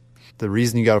times the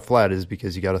reason you got a flat is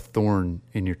because you got a thorn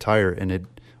in your tire. And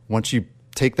once you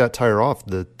take that tire off,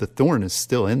 the thorn is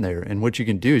still in there. And what you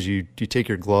can do is you take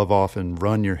your glove off and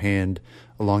run your hand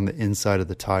along the inside of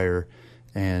the tire,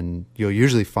 and you'll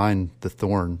usually find the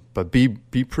thorn, but be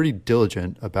pretty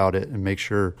diligent about it and make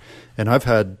sure. And I've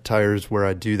had tires where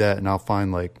I do that and I'll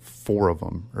find like 4 of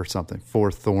them or something,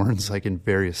 4 thorns like in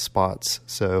various spots.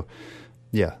 So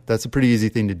yeah, that's a pretty easy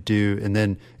thing to do. And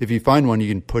then if you find one, you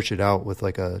can push it out with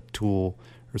like a tool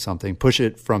or something, push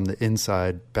it from the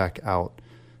inside back out.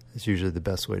 It's usually the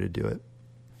best way to do it.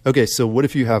 Okay, so what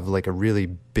if you have like a really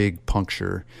big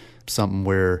puncture, something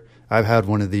where I've had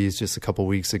one of these just a couple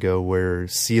weeks ago where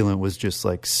sealant was just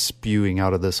like spewing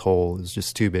out of this hole. It was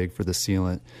just too big for the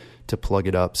sealant to plug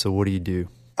it up. So what do you do?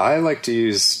 I like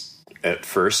to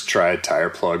try tire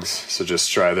plugs. So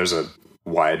just there's a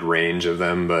wide range of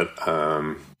them, but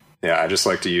I just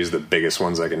like to use the biggest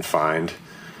ones I can find,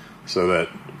 so that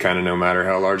kind of no matter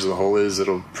how large the hole is,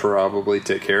 it'll probably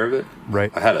take care of it. Right.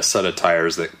 I had a set of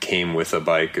tires that came with a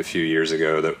bike a few years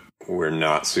ago that were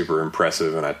not super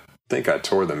impressive, and I think I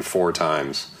tore them 4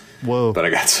 times. Whoa. But I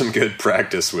got some good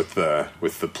practice with the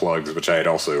plugs, which I had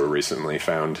also recently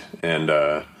found. And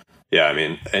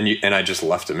and I just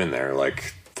left them in there.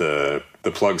 Like the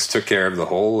plugs took care of the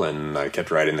hole, and I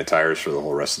kept riding the tires for the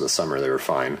whole rest of the summer. They were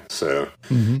fine. So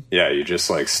you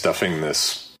just like stuffing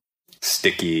this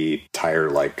sticky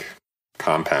tire-like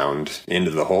compound into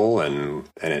the hole, and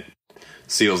it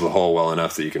seals the hole well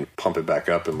enough that you can pump it back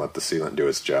up and let the sealant do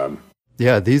its job.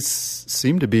 Yeah, these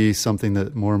seem to be something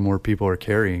that more and more people are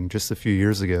carrying. Just a few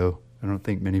years ago, I don't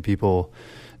think many people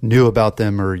knew about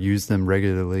them or used them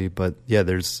regularly, but yeah,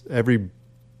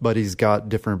 everybody's got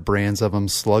different brands of them.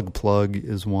 Slug Plug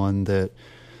is one that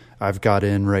I've got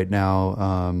in right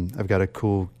now. I've got a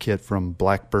cool kit from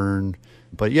Blackburn.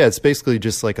 But yeah, it's basically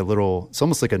just like it's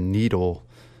almost like a needle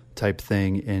type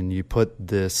thing. And you put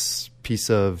this piece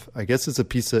of,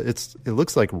 it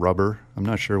looks like rubber. I'm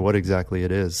not sure what exactly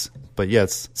it is. But yeah,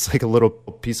 it's like a little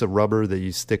piece of rubber that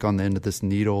you stick on the end of this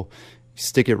needle. You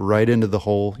stick it right into the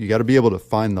hole. You got to be able to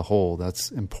find the hole. That's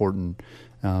important.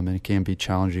 And it can be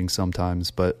challenging sometimes.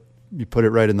 But you put it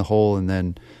right in the hole, and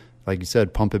then, like you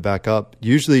said, pump it back up.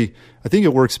 Usually, I think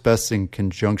it works best in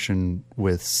conjunction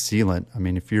with sealant. I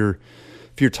mean, if your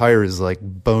tire is like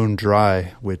bone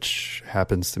dry, which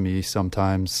happens to me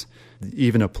sometimes,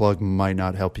 even a plug might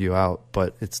not help you out,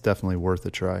 but it's definitely worth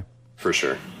a try. For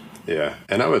sure. Yeah.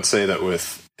 And I would say that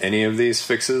with any of these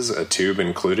fixes, a tube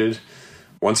included,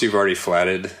 once you've already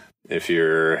flatted, if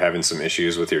you're having some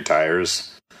issues with your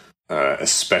tires,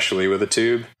 especially with a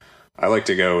tube, I like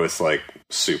to go with like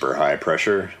super high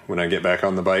pressure when I get back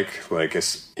on the bike. Like, I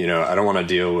don't want to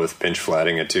deal with pinch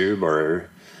flatting a tube or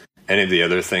any of the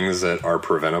other things that are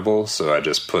preventable. So I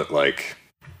just put like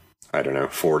I don't know,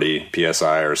 40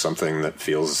 PSI or something that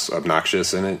feels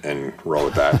obnoxious in it and roll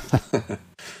with that.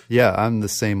 Yeah, I'm the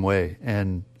same way.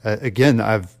 And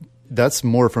again, that's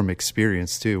more from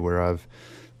experience too, where I've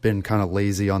been kind of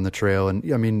lazy on the trail.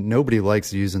 And I mean, nobody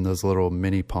likes using those little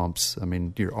mini pumps. I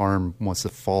mean, your arm wants to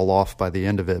fall off by the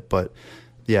end of it. But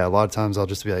yeah, a lot of times I'll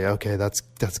just be like, okay, that's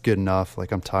good enough.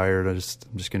 Like, I'm tired. I'm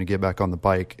just going to get back on the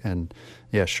bike. And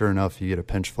yeah, sure enough, you get a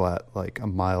pinch flat like a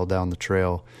mile down the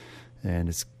trail, and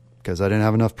it's because I didn't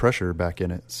have enough pressure back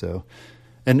in it. So,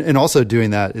 and also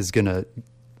doing that is going to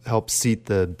help seat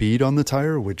the bead on the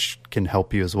tire, which can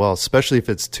help you as well, especially if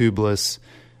it's tubeless.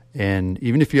 And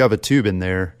even if you have a tube in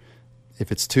there,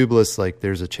 if it's tubeless, like,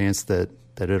 there's a chance that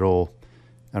it'll,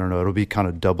 I don't know, it'll be kind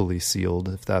of doubly sealed,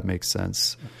 if that makes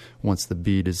sense, once the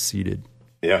bead is seated.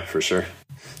 Yeah, for sure.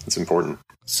 It's important.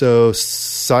 So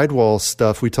sidewall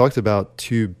stuff, we talked about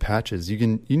tube patches. You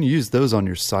can use those on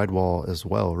your sidewall as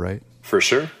well, right? For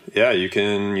sure. Yeah, you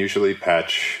can usually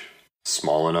patch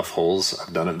small enough holes.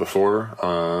 I've done it before,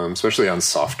 especially on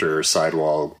softer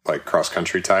sidewall, like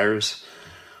cross-country tires.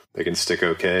 They can stick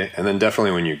okay. And then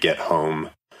definitely when you get home,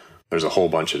 there's a whole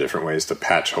bunch of different ways to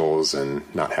patch holes and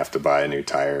not have to buy a new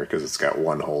tire because it's got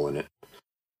one hole in it.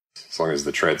 As long as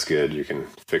the tread's good, you can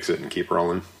fix it and keep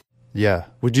rolling. Yeah.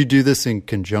 Would you do this in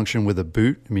conjunction with a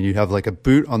boot? I mean, you'd have like a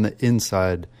boot on the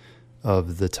inside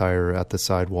of the tire at the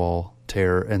sidewall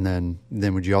tear, and then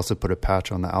would you also put a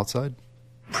patch on the outside?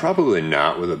 Probably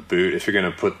not with a boot. If you're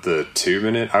going to put the tube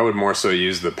in it, I would more so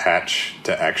use the patch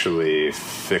to actually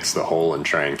fix the hole and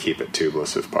try and keep it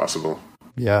tubeless if possible.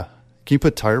 Yeah. Can you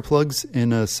put tire plugs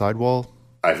in a sidewall?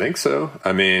 I think so.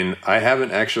 I mean, I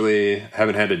haven't had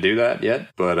to do that yet,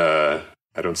 but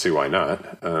I don't see why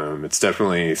not. It's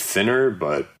definitely thinner,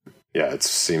 but yeah, it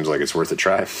seems like it's worth a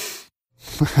try.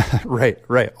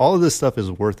 Right. All of this stuff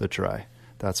is worth a try.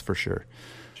 That's for sure.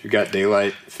 If you got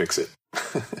daylight, fix it.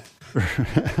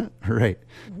 Right.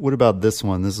 What about this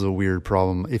one? This is a weird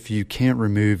problem. If you can't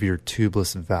remove your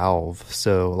tubeless valve,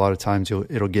 so a lot of times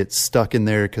it'll get stuck in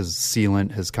there because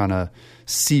sealant has kind of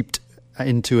seeped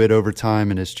into it over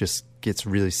time, and it just gets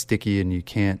really sticky and you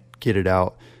can't get it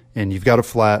out. And you've got a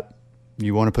flat,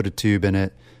 you want to put a tube in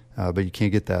it, but you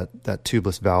can't get that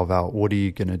tubeless valve out. What are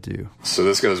you going to do? So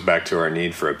this goes back to our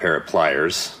need for a pair of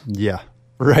pliers. Yeah.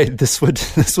 Right. This would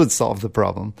solve the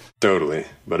problem. Totally.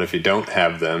 But if you don't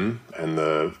have them and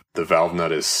the valve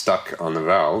nut is stuck on the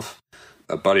valve,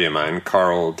 a buddy of mine,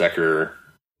 Carl Decker,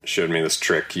 showed me this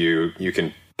trick. You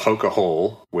can poke a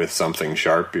hole with something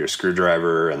sharp, your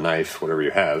screwdriver, a knife, whatever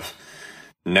you have,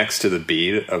 next to the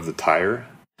bead of the tire,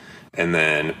 and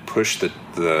then push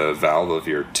the valve of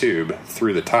your tube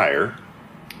through the tire,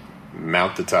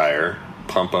 mount the tire,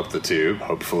 pump up the tube,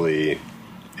 hopefully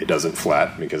it doesn't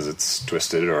flat because it's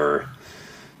twisted, or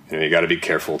you got to be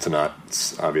careful to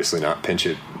obviously not pinch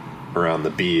it around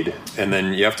the bead. And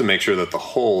then you have to make sure that the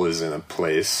hole is in a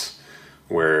place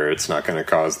where it's not going to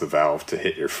cause the valve to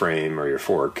hit your frame or your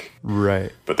fork.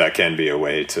 Right. But that can be a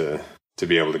way to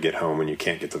be able to get home when you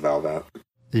can't get the valve out.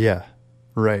 Yeah.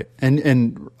 Right.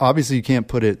 And obviously you can't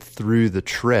put it through the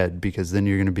tread because then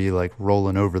you're going to be like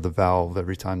rolling over the valve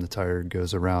every time the tire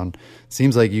goes around.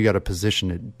 Seems like you got to position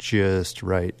it just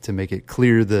right to make it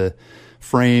clear the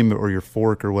frame or your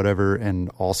fork or whatever, and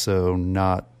also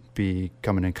not be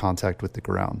coming in contact with the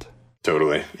ground.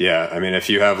 Totally. Yeah. I mean, if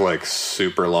you have like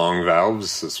super long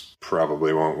valves, this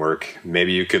probably won't work.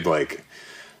 Maybe you could like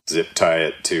zip tie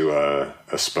it to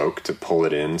a spoke to pull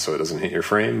it in so it doesn't hit your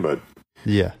frame, but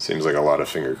yeah, seems like a lot of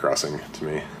finger crossing to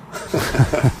me.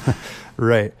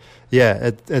 Right.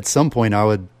 Yeah. At some point I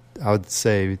would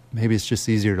say maybe it's just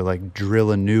easier to like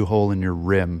drill a new hole in your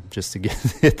rim just to get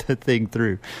the thing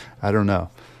through. I don't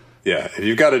know. Yeah. If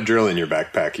you've got a drill in your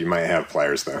backpack, you might have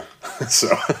pliers though.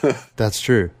 So that's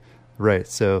true. Right.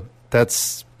 So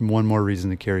that's one more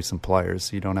reason to carry some pliers.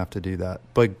 So you don't have to do that,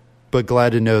 but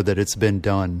glad to know that it's been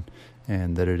done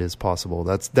and that it is possible.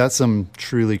 That's some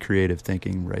truly creative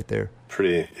thinking right there.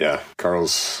 Yeah.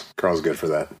 Carl's good for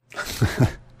that.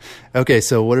 Okay.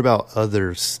 So what about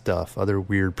other stuff, other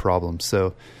weird problems?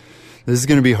 So this is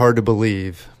going to be hard to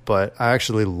believe, but I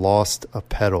actually lost a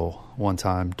pedal one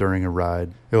time during a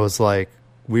ride. It was like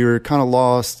we were kind of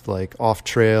lost, like off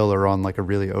trail or on like a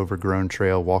really overgrown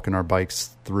trail, walking our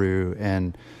bikes through.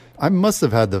 And I must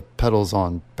have had the pedals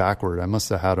on backward. I must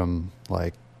have had them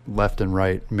like left and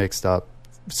right mixed up.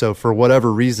 So for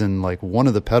whatever reason, like one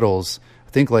of the pedals,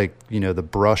 I think like, the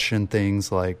brush and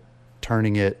things like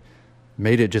turning it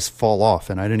made it just fall off,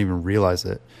 and I didn't even realize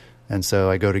it. And so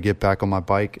I go to get back on my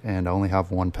bike and I only have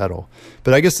one pedal.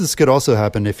 But I guess this could also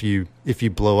happen if you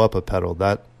blow up a pedal.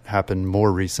 That happened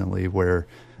more recently where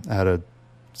I had a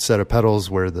set of pedals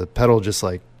where the pedal just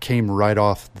like came right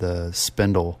off the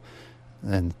spindle.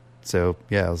 And so,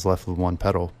 yeah, I was left with one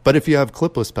pedal. But if you have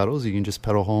clipless pedals, you can just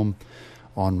pedal home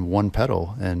on one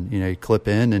pedal, and, you clip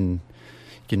in and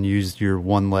you can use your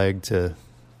one leg to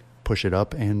push it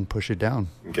up and push it down.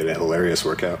 Get a hilarious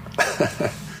workout.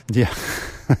 Yeah.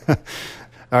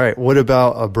 All right. What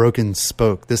about a broken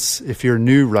spoke? If you're a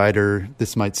new rider,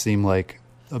 this might seem like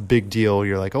a big deal.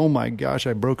 You're like, oh my gosh,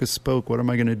 I broke a spoke. What am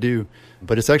I going to do?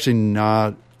 But it's actually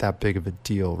not that big of a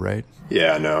deal, right?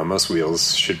 Yeah, no, most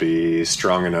wheels should be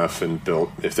strong enough and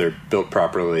built. If they're built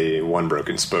properly, one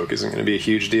broken spoke isn't going to be a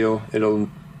huge deal.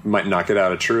 Might knock it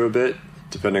out of true a bit,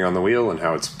 depending on the wheel and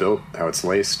how it's built, how it's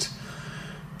laced.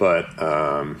 But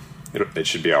it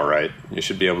should be all right. You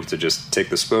should be able to just take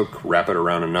the spoke, wrap it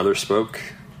around another spoke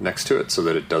next to it so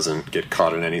that it doesn't get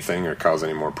caught in anything or cause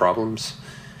any more problems,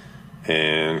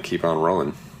 and keep on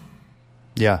rolling.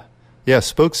 Yeah. Yeah,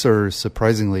 spokes are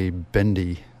surprisingly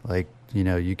bendy. Like,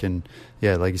 you can,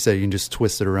 like you said, you can just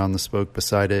twist it around the spoke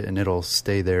beside it and it'll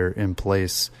stay there in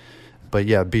place. But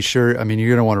yeah, be sure, you're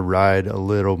going to want to ride a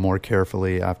little more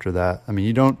carefully after that.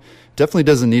 Definitely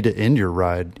doesn't need to end your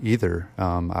ride either.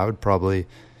 I would probably,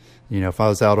 if I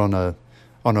was out on a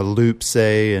loop,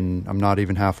 say, and I'm not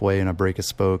even halfway and I break a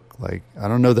spoke, like, I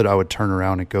don't know that I would turn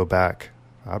around and go back.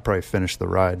 I'd probably finish the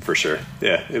ride. For sure.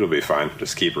 Yeah, it'll be fine.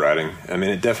 Just keep riding.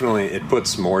 It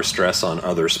puts more stress on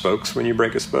other spokes when you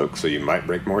break a spoke, so you might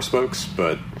break more spokes,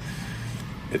 but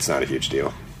it's not a huge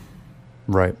deal.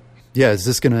 Right. Yeah, is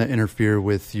this going to interfere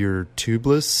with your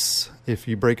tubeless if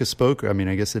you break a spoke? I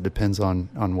guess it depends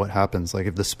on what happens. Like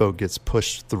if the spoke gets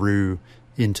pushed through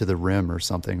into the rim or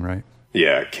something, right?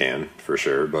 Yeah, it can, for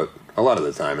sure. But a lot of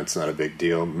the time, it's not a big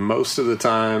deal. Most of the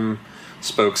time,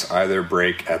 spokes either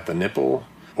break at the nipple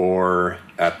or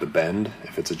at the bend,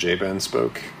 if it's a J-bend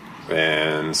spoke.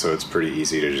 And so it's pretty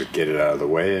easy to just get it out of the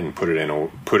way and put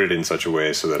it in such a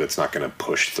way so that it's not going to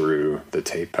push through the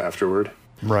tape afterward.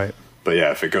 Right. But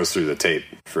yeah, if it goes through the tape,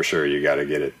 for sure, you got to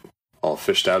get it all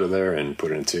fished out of there and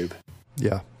put it in a tube.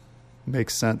 Yeah,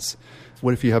 makes sense.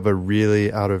 What if you have a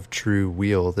really out of true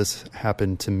wheel? This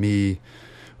happened to me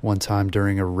one time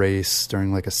during a race,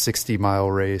 during like a 60-mile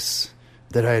race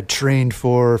that I had trained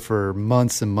for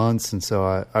months and months. And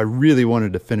so I really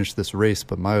wanted to finish this race,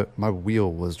 but my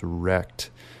wheel was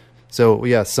wrecked. So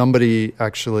yeah, somebody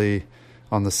actually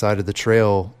on the side of the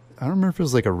trail, I don't remember if it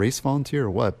was like a race volunteer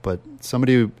or what, but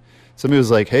somebody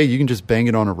was like, hey, you can just bang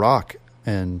it on a rock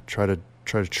and try to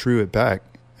true it back.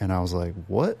 And I was like,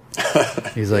 what?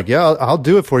 He's like, yeah, I'll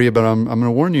do it for you, but I'm going to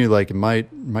warn you, like it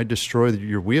might destroy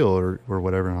your wheel or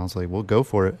whatever. And I was like, well, go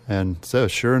for it. And so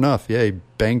sure enough, yeah, he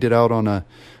banged it out on a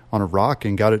rock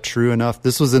and got it true enough.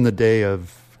 This was in the day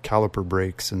of caliper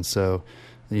brakes. And so,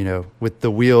 with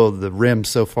the wheel, the rim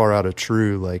so far out of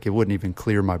true, like it wouldn't even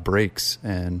clear my brakes.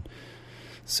 And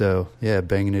so, yeah,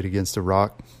 banging it against a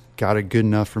rock got it good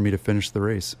enough for me to finish the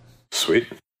race. Sweet.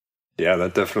 Yeah,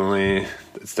 it's definitely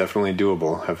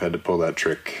doable. I've had to pull that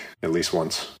trick at least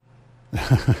once.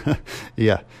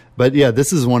 Yeah. But yeah,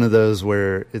 this is one of those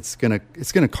where it's going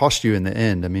to cost you in the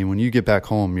end. When you get back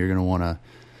home, you're going to want to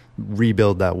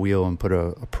rebuild that wheel and put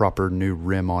a proper new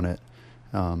rim on it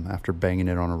after banging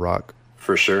it on a rock.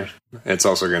 For sure. It's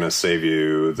also going to save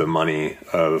you the money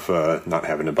of not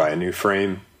having to buy a new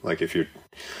frame. Like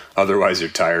otherwise your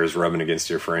tires rubbing against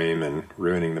your frame and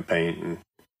ruining the paint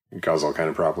and cause all kind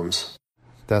of problems.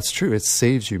 That's true. It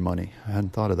saves you money. I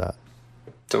hadn't thought of that.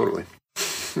 Totally.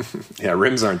 Yeah,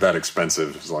 rims aren't that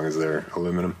expensive as long as they're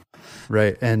aluminum.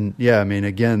 Right. And yeah,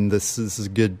 again, this is a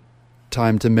good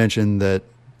time to mention that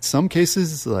some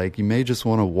cases, like you may just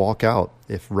want to walk out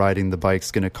if riding the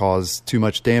bike's going to cause too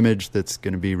much damage that's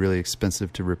going to be really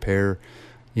expensive to repair.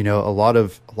 A lot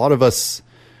of us,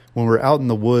 when we're out in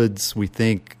the woods, we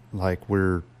think like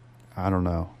I don't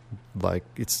know, like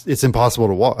it's impossible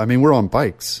to walk. We're on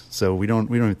bikes, so we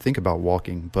don't even think about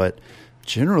walking. But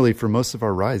generally, for most of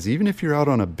our rides, even if you're out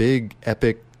on a big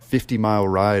epic 50-mile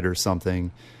ride or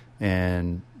something,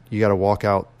 and you got to walk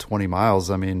out 20 miles,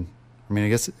 I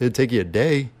guess it'd take you a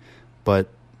day, but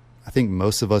I think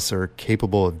most of us are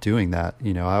capable of doing that.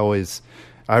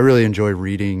 I really enjoy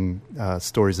reading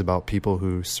stories about people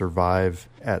who survive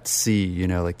at sea,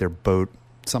 like their boat,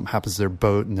 something happens to their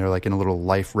boat and they're like in a little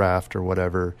life raft or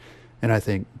whatever. And I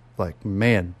think like,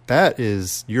 man,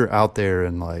 you're out there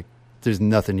and like, there's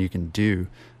nothing you can do.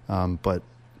 But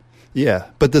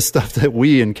the stuff that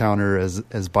we encounter as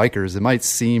bikers, it might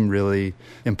seem really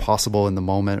impossible in the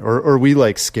moment, or we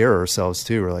like scare ourselves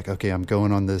too. We're like, okay, I'm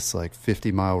going on this like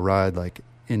 50-mile ride, like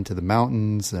into the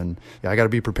mountains, and I got to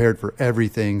be prepared for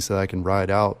everything so that I can ride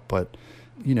out. But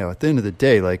at the end of the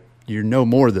day, like you're no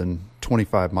more than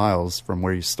 25 miles from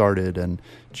where you started. And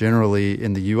generally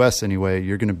in the US anyway,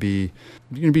 you're going to be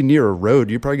near a road.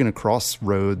 You're probably going to cross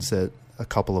roads at a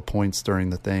couple of points during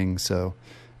the thing. So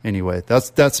anyway,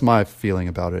 that's my feeling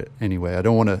about it. Anyway, I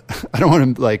don't want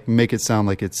to like make it sound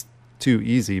like it's too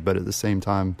easy, but at the same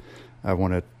time, I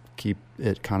want to keep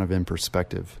it kind of in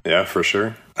perspective. Yeah, for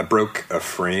sure. I broke a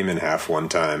frame in half one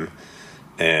time,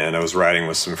 and I was riding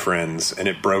with some friends, and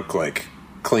it broke like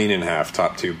clean in half,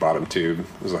 top tube, bottom tube.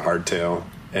 It was a hardtail.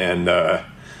 And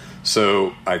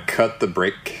so I cut the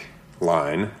brake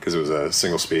line because it was a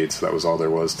single speed, so that was all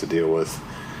there was to deal with,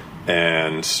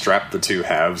 and strapped the two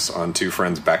halves on two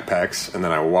friends' backpacks, and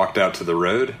then I walked out to the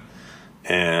road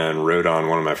and rode on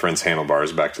one of my friend's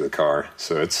handlebars back to the car.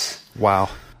 So it's... Wow.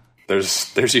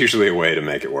 There's usually a way to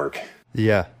make it work.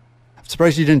 Yeah. I'm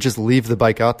surprised you didn't just leave the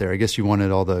bike out there. I guess you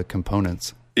wanted all the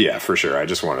components. Yeah, for sure. I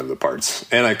just wanted the parts.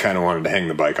 And I kind of wanted to hang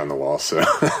the bike on the wall, so...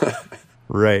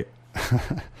 Right.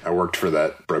 I worked for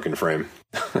that broken frame.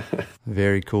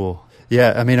 Very cool.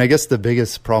 Yeah, I mean, I guess the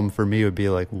biggest problem for me would be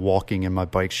like walking in my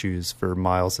bike shoes for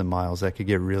miles and miles. That could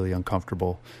get really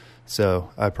uncomfortable. So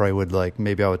I probably would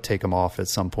maybe I would take them off at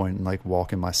some point and like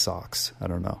walk in my socks. I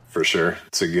don't know. For sure.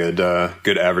 It's a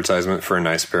good advertisement for a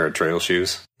nice pair of trail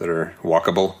shoes that are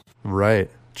walkable. Right.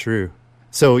 True.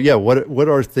 So yeah, what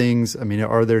are things, I mean,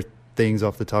 are there things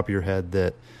off the top of your head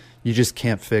that you just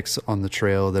can't fix on the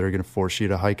trail that are going to force you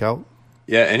to hike out?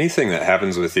 Yeah, anything that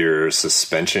happens with your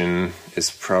suspension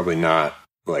is probably not,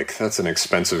 like, that's an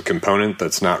expensive component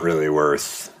that's not really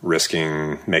worth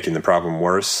risking making the problem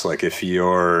worse. Like, if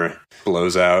your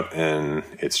blows out and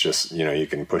it's just, you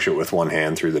can push it with one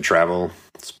hand through the travel,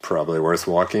 it's probably worth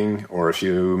walking. Or if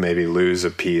you maybe lose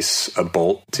a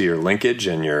bolt to your linkage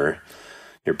and your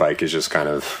bike is just kind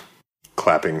of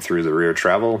clapping through the rear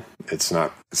travel, it's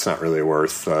not really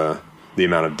worth the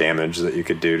amount of damage that you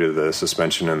could do to the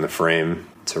suspension and the frame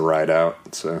to ride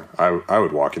out. So I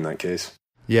would walk in that case.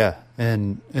 Yeah.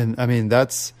 And I mean,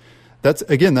 that's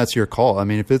your call. I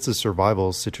mean, if it's a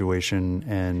survival situation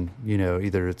and,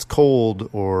 either it's cold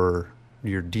or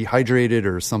you're dehydrated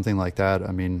or something like that,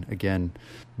 I mean, again,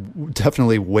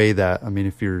 definitely weigh that. I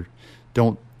mean,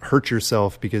 don't hurt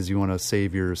yourself because you want to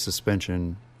save your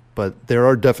suspension, but there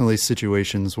are definitely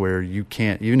situations where you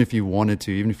can't, even if you wanted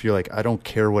to, even if you're like, I don't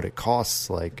care what it costs,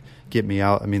 like, get me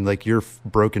out. I mean, like your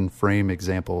broken frame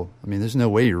example, I mean, there's no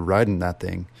way you're riding that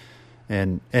thing.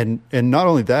 And not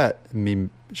only that, I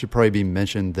mean, it should probably be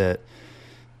mentioned that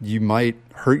you might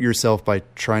hurt yourself by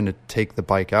trying to take the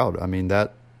bike out. I mean,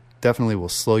 that definitely will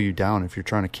slow you down if you're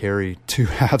trying to carry two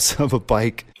halves of a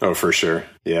bike. Oh, for sure.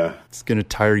 Yeah. It's going to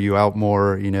tire you out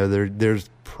more. There's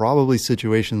probably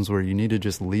situations where you need to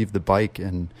just leave the bike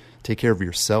and take care of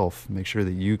yourself, make sure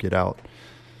that you get out.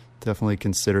 Definitely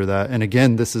consider that. And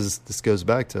again, this goes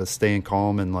back to staying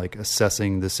calm and like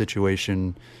assessing the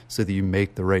situation so that you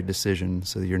make the right decision,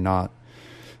 so that you're not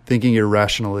thinking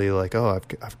irrationally like, oh,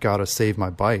 I've got to save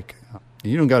my bike.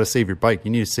 You don't got to save your bike.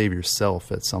 You need to save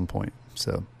yourself at some point.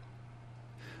 So,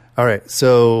 all right.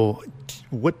 So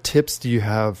what tips do you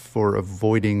have for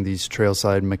avoiding these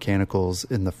trailside mechanicals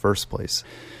in the first place?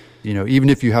 Even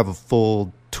if you have a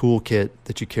full toolkit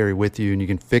that you carry with you and you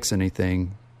can fix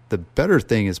anything, the better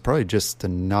thing is probably just to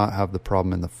not have the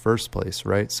problem in the first place,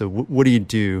 right? So what do you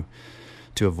do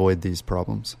to avoid these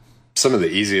problems? Some of the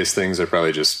easiest things are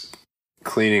probably just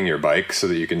cleaning your bike so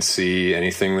that you can see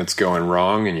anything that's going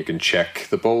wrong and you can check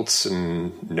the bolts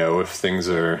and know if things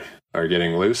are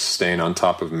getting loose, staying on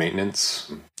top of maintenance,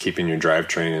 keeping your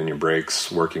drivetrain and your brakes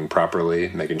working properly,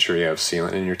 making sure you have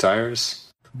sealant in your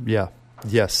tires. Yeah.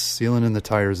 Yes. Sealant in the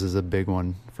tires is a big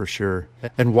one for sure.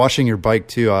 And washing your bike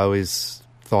too. I always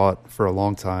thought for a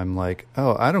long time, like,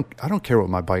 oh, I don't care what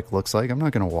my bike looks like. I'm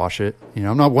not going to wash it.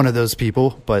 I'm not one of those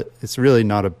people, but it's really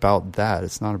not about that.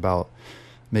 It's not about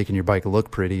making your bike look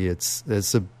pretty. It's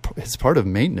part of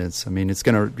maintenance. I mean,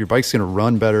 your bike's going to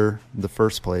run better in the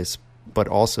first place, but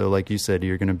also, like you said,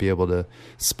 you're going to be able to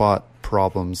spot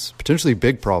problems, potentially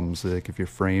big problems. Like if your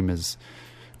frame is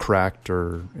cracked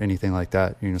or anything like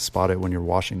that, you're going to spot it when you're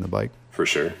washing the bike. For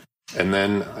sure. And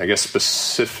then I guess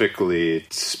specifically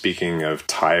speaking of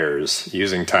tires,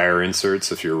 using tire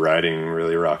inserts if you're riding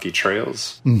really rocky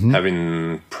trails,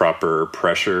 having proper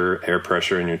air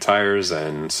pressure in your tires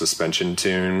and suspension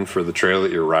tune for the trail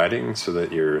that you're riding so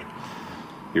that your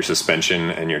suspension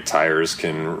and your tires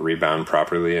can rebound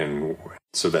properly and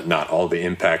so that not all the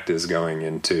impact is going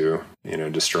into,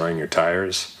 destroying your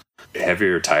tires.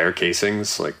 Heavier tire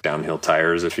casings, like downhill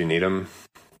tires if you need them,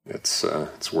 it's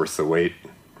worth the wait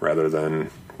rather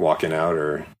than walking out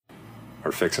or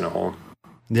fixing a hole.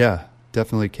 Yeah.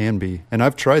 definitely can be. And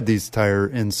I've tried these tire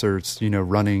inserts,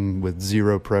 running with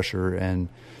zero pressure, and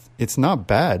it's not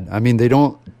bad. I mean,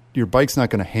 your bike's not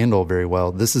going to handle very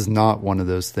well. This is not one of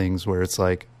those things where it's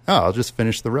like, oh, I'll just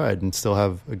finish the ride and still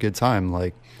have a good time.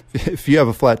 Like if you have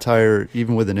a flat tire,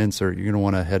 even with an insert, you're going to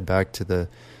want to head back to the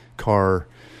car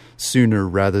sooner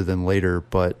rather than later.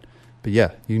 But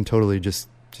yeah, you can totally just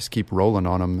keep rolling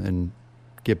on them and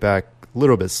get back a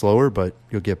little bit slower, but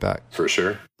you'll get back. For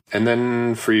sure. And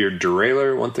then for your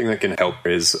derailleur, one thing that can help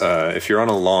is if you're on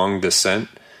a long descent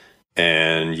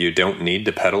and you don't need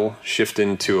to pedal, shift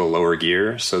into a lower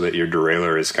gear so that your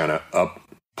derailleur is kind of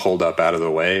pulled up out of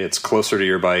the way. It's closer to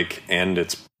your bike and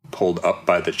it's pulled up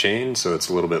by the chain, so it's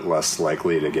a little bit less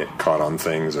likely to get caught on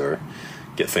things or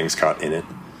get things caught in it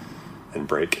and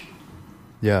break.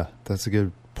 Yeah, that's a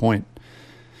good point.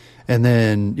 And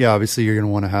then, yeah, obviously you're going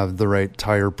to want to have the right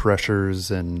tire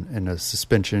pressures and a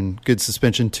good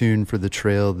suspension tune for the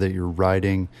trail that you're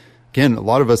riding. Again, a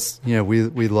lot of us,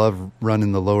 we love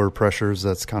running the lower pressures.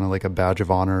 That's kind of like a badge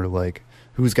of honor, like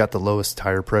who's got the lowest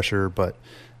tire pressure. But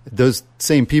those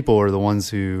same people are the ones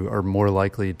who are more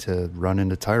likely to run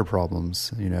into tire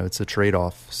problems. It's a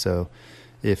trade-off. So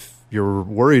if you're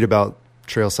worried about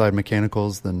trailside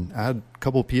mechanicals, then add a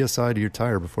couple PSI to your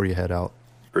tire before you head out.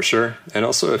 For sure. And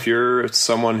also, if you're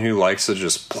someone who likes to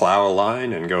just plow a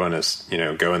line and go in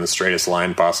the straightest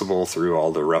line possible through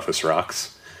all the roughest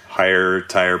rocks, higher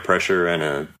tire pressure and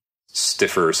a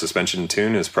stiffer suspension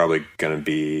tune is probably going to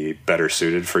be better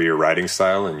suited for your riding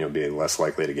style, and you'll be less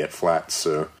likely to get flats.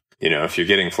 So, if you're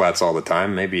getting flats all the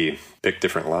time, maybe pick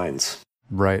different lines.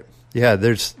 Right. Yeah,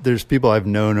 there's people I've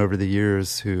known over the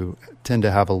years who tend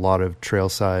to have a lot of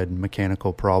trailside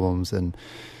mechanical problems, and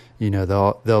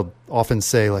they'll often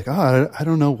say like, oh, I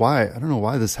don't know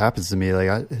why this happens to me.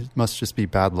 Like, it must just be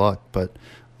bad luck. But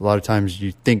a lot of times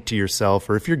you think to yourself,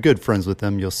 or if you're good friends with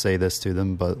them, you'll say this to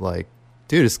them. But like,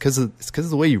 dude, it's because of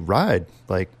the way you ride.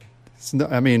 Like, there's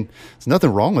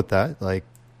nothing wrong with that. Like,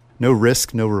 no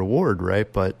risk, no reward,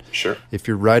 right? But sure, if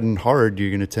you're riding hard, you're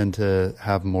going to tend to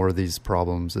have more of these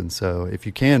problems. And so if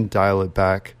you can dial it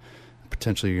back,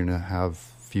 potentially you're going to have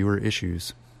fewer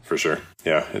issues. For sure.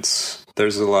 Yeah,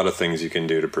 there's a lot of things you can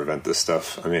do to prevent this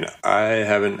stuff. I mean, I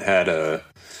haven't had a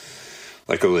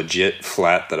legit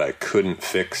flat that I couldn't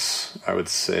fix. I would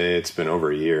say it's been over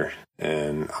a year,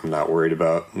 and I'm not worried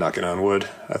about knocking on wood.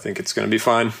 I think it's going to be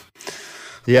fine.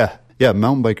 Yeah.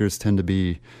 Mountain bikers tend to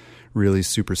be really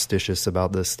superstitious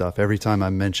about this stuff. Every time I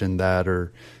mention that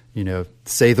or,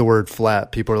 say the word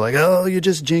flat, people are like, oh, you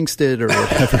just jinxed it or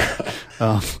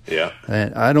whatever. Yeah.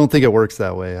 And I don't think it works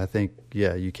that way. I think,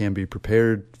 you can be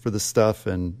prepared for the stuff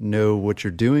and know what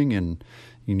you're doing, and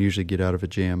you can usually get out of a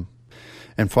jam.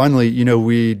 And finally,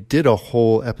 we did a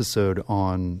whole episode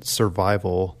on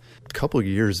survival a couple of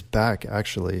years back,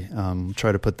 actually.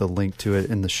 Try to put the link to it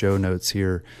in the show notes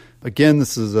here. Again,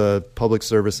 this is a public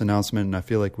service announcement, and I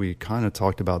feel like we kind of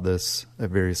talked about this at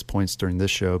various points during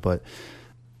this show. But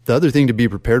the other thing to be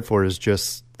prepared for is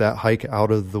just that hike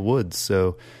out of the woods.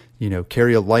 So,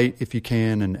 carry a light if you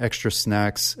can and extra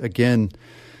snacks. Again,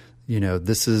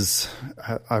 this is,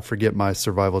 I forget my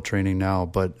survival training now,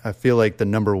 but I feel like the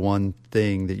number one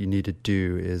thing that you need to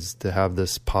do is to have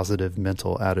this positive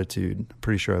mental attitude. I'm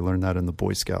pretty sure I learned that in the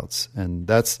Boy Scouts, and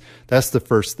that's the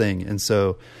first thing. And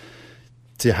so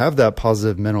to have that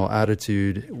positive mental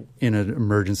attitude in an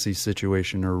emergency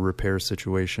situation or repair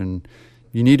situation,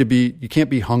 you can't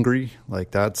be hungry. Like,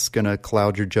 that's going to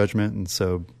cloud your judgment. And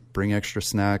so bring extra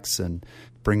snacks and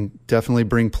definitely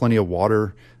bring plenty of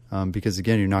water. Because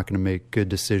again, you're not going to make good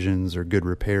decisions or good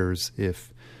repairs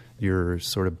if your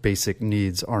sort of basic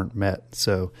needs aren't met.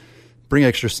 So bring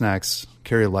extra snacks,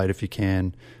 carry a light if you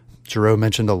can. Jerome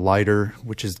mentioned a lighter,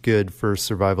 which is good for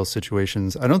survival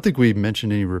situations. I don't think we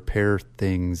mentioned any repair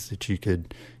things that you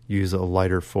could use a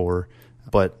lighter for,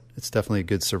 but it's definitely a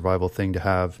good survival thing to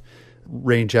have.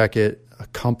 Rain jacket, a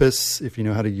compass, if you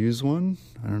know how to use one.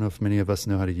 I don't know if many of us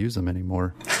know how to use them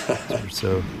anymore.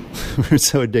 we're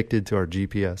so addicted to our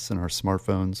GPS and our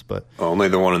smartphones, but only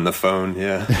the one in the phone.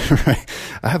 Yeah. Right.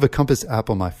 I have a compass app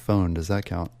on my phone. Does that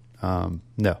count?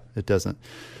 No, it doesn't.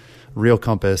 Real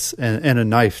compass and a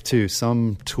knife too.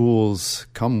 Some tools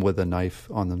come with a knife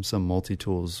on them, some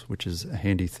multi-tools, which is a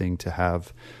handy thing to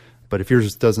have. But if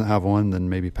yours doesn't have one, then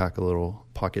maybe pack a little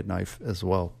pocket knife as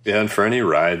well. Yeah, and for any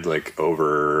ride like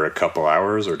over a couple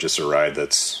hours or just a ride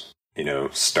that's,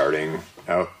 starting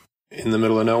out in the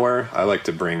middle of nowhere, I like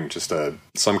to bring just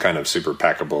some kind of super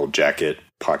packable jacket,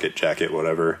 pocket jacket,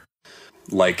 whatever.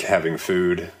 Like having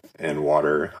food and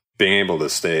water, being able to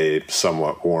stay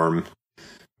somewhat warm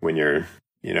when you're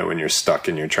stuck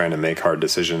and you're trying to make hard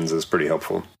decisions is pretty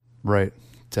helpful. Right.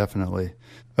 Definitely.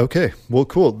 Okay. Well,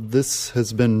 cool. This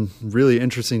has been really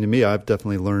interesting to me. I've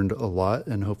definitely learned a lot,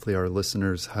 and hopefully our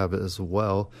listeners have as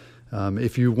well.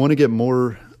 If you want to get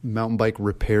more mountain bike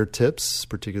repair tips,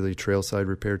 particularly trailside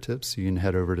repair tips, you can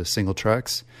head over to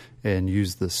Singletracks and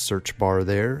use the search bar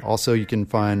there. Also, you can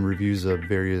find reviews of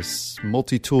various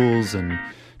multi-tools and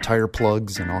tire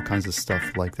plugs and all kinds of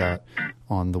stuff like that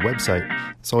on the website.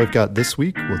 That's all I've got this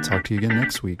week. We'll talk to you again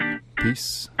next week.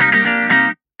 Peace.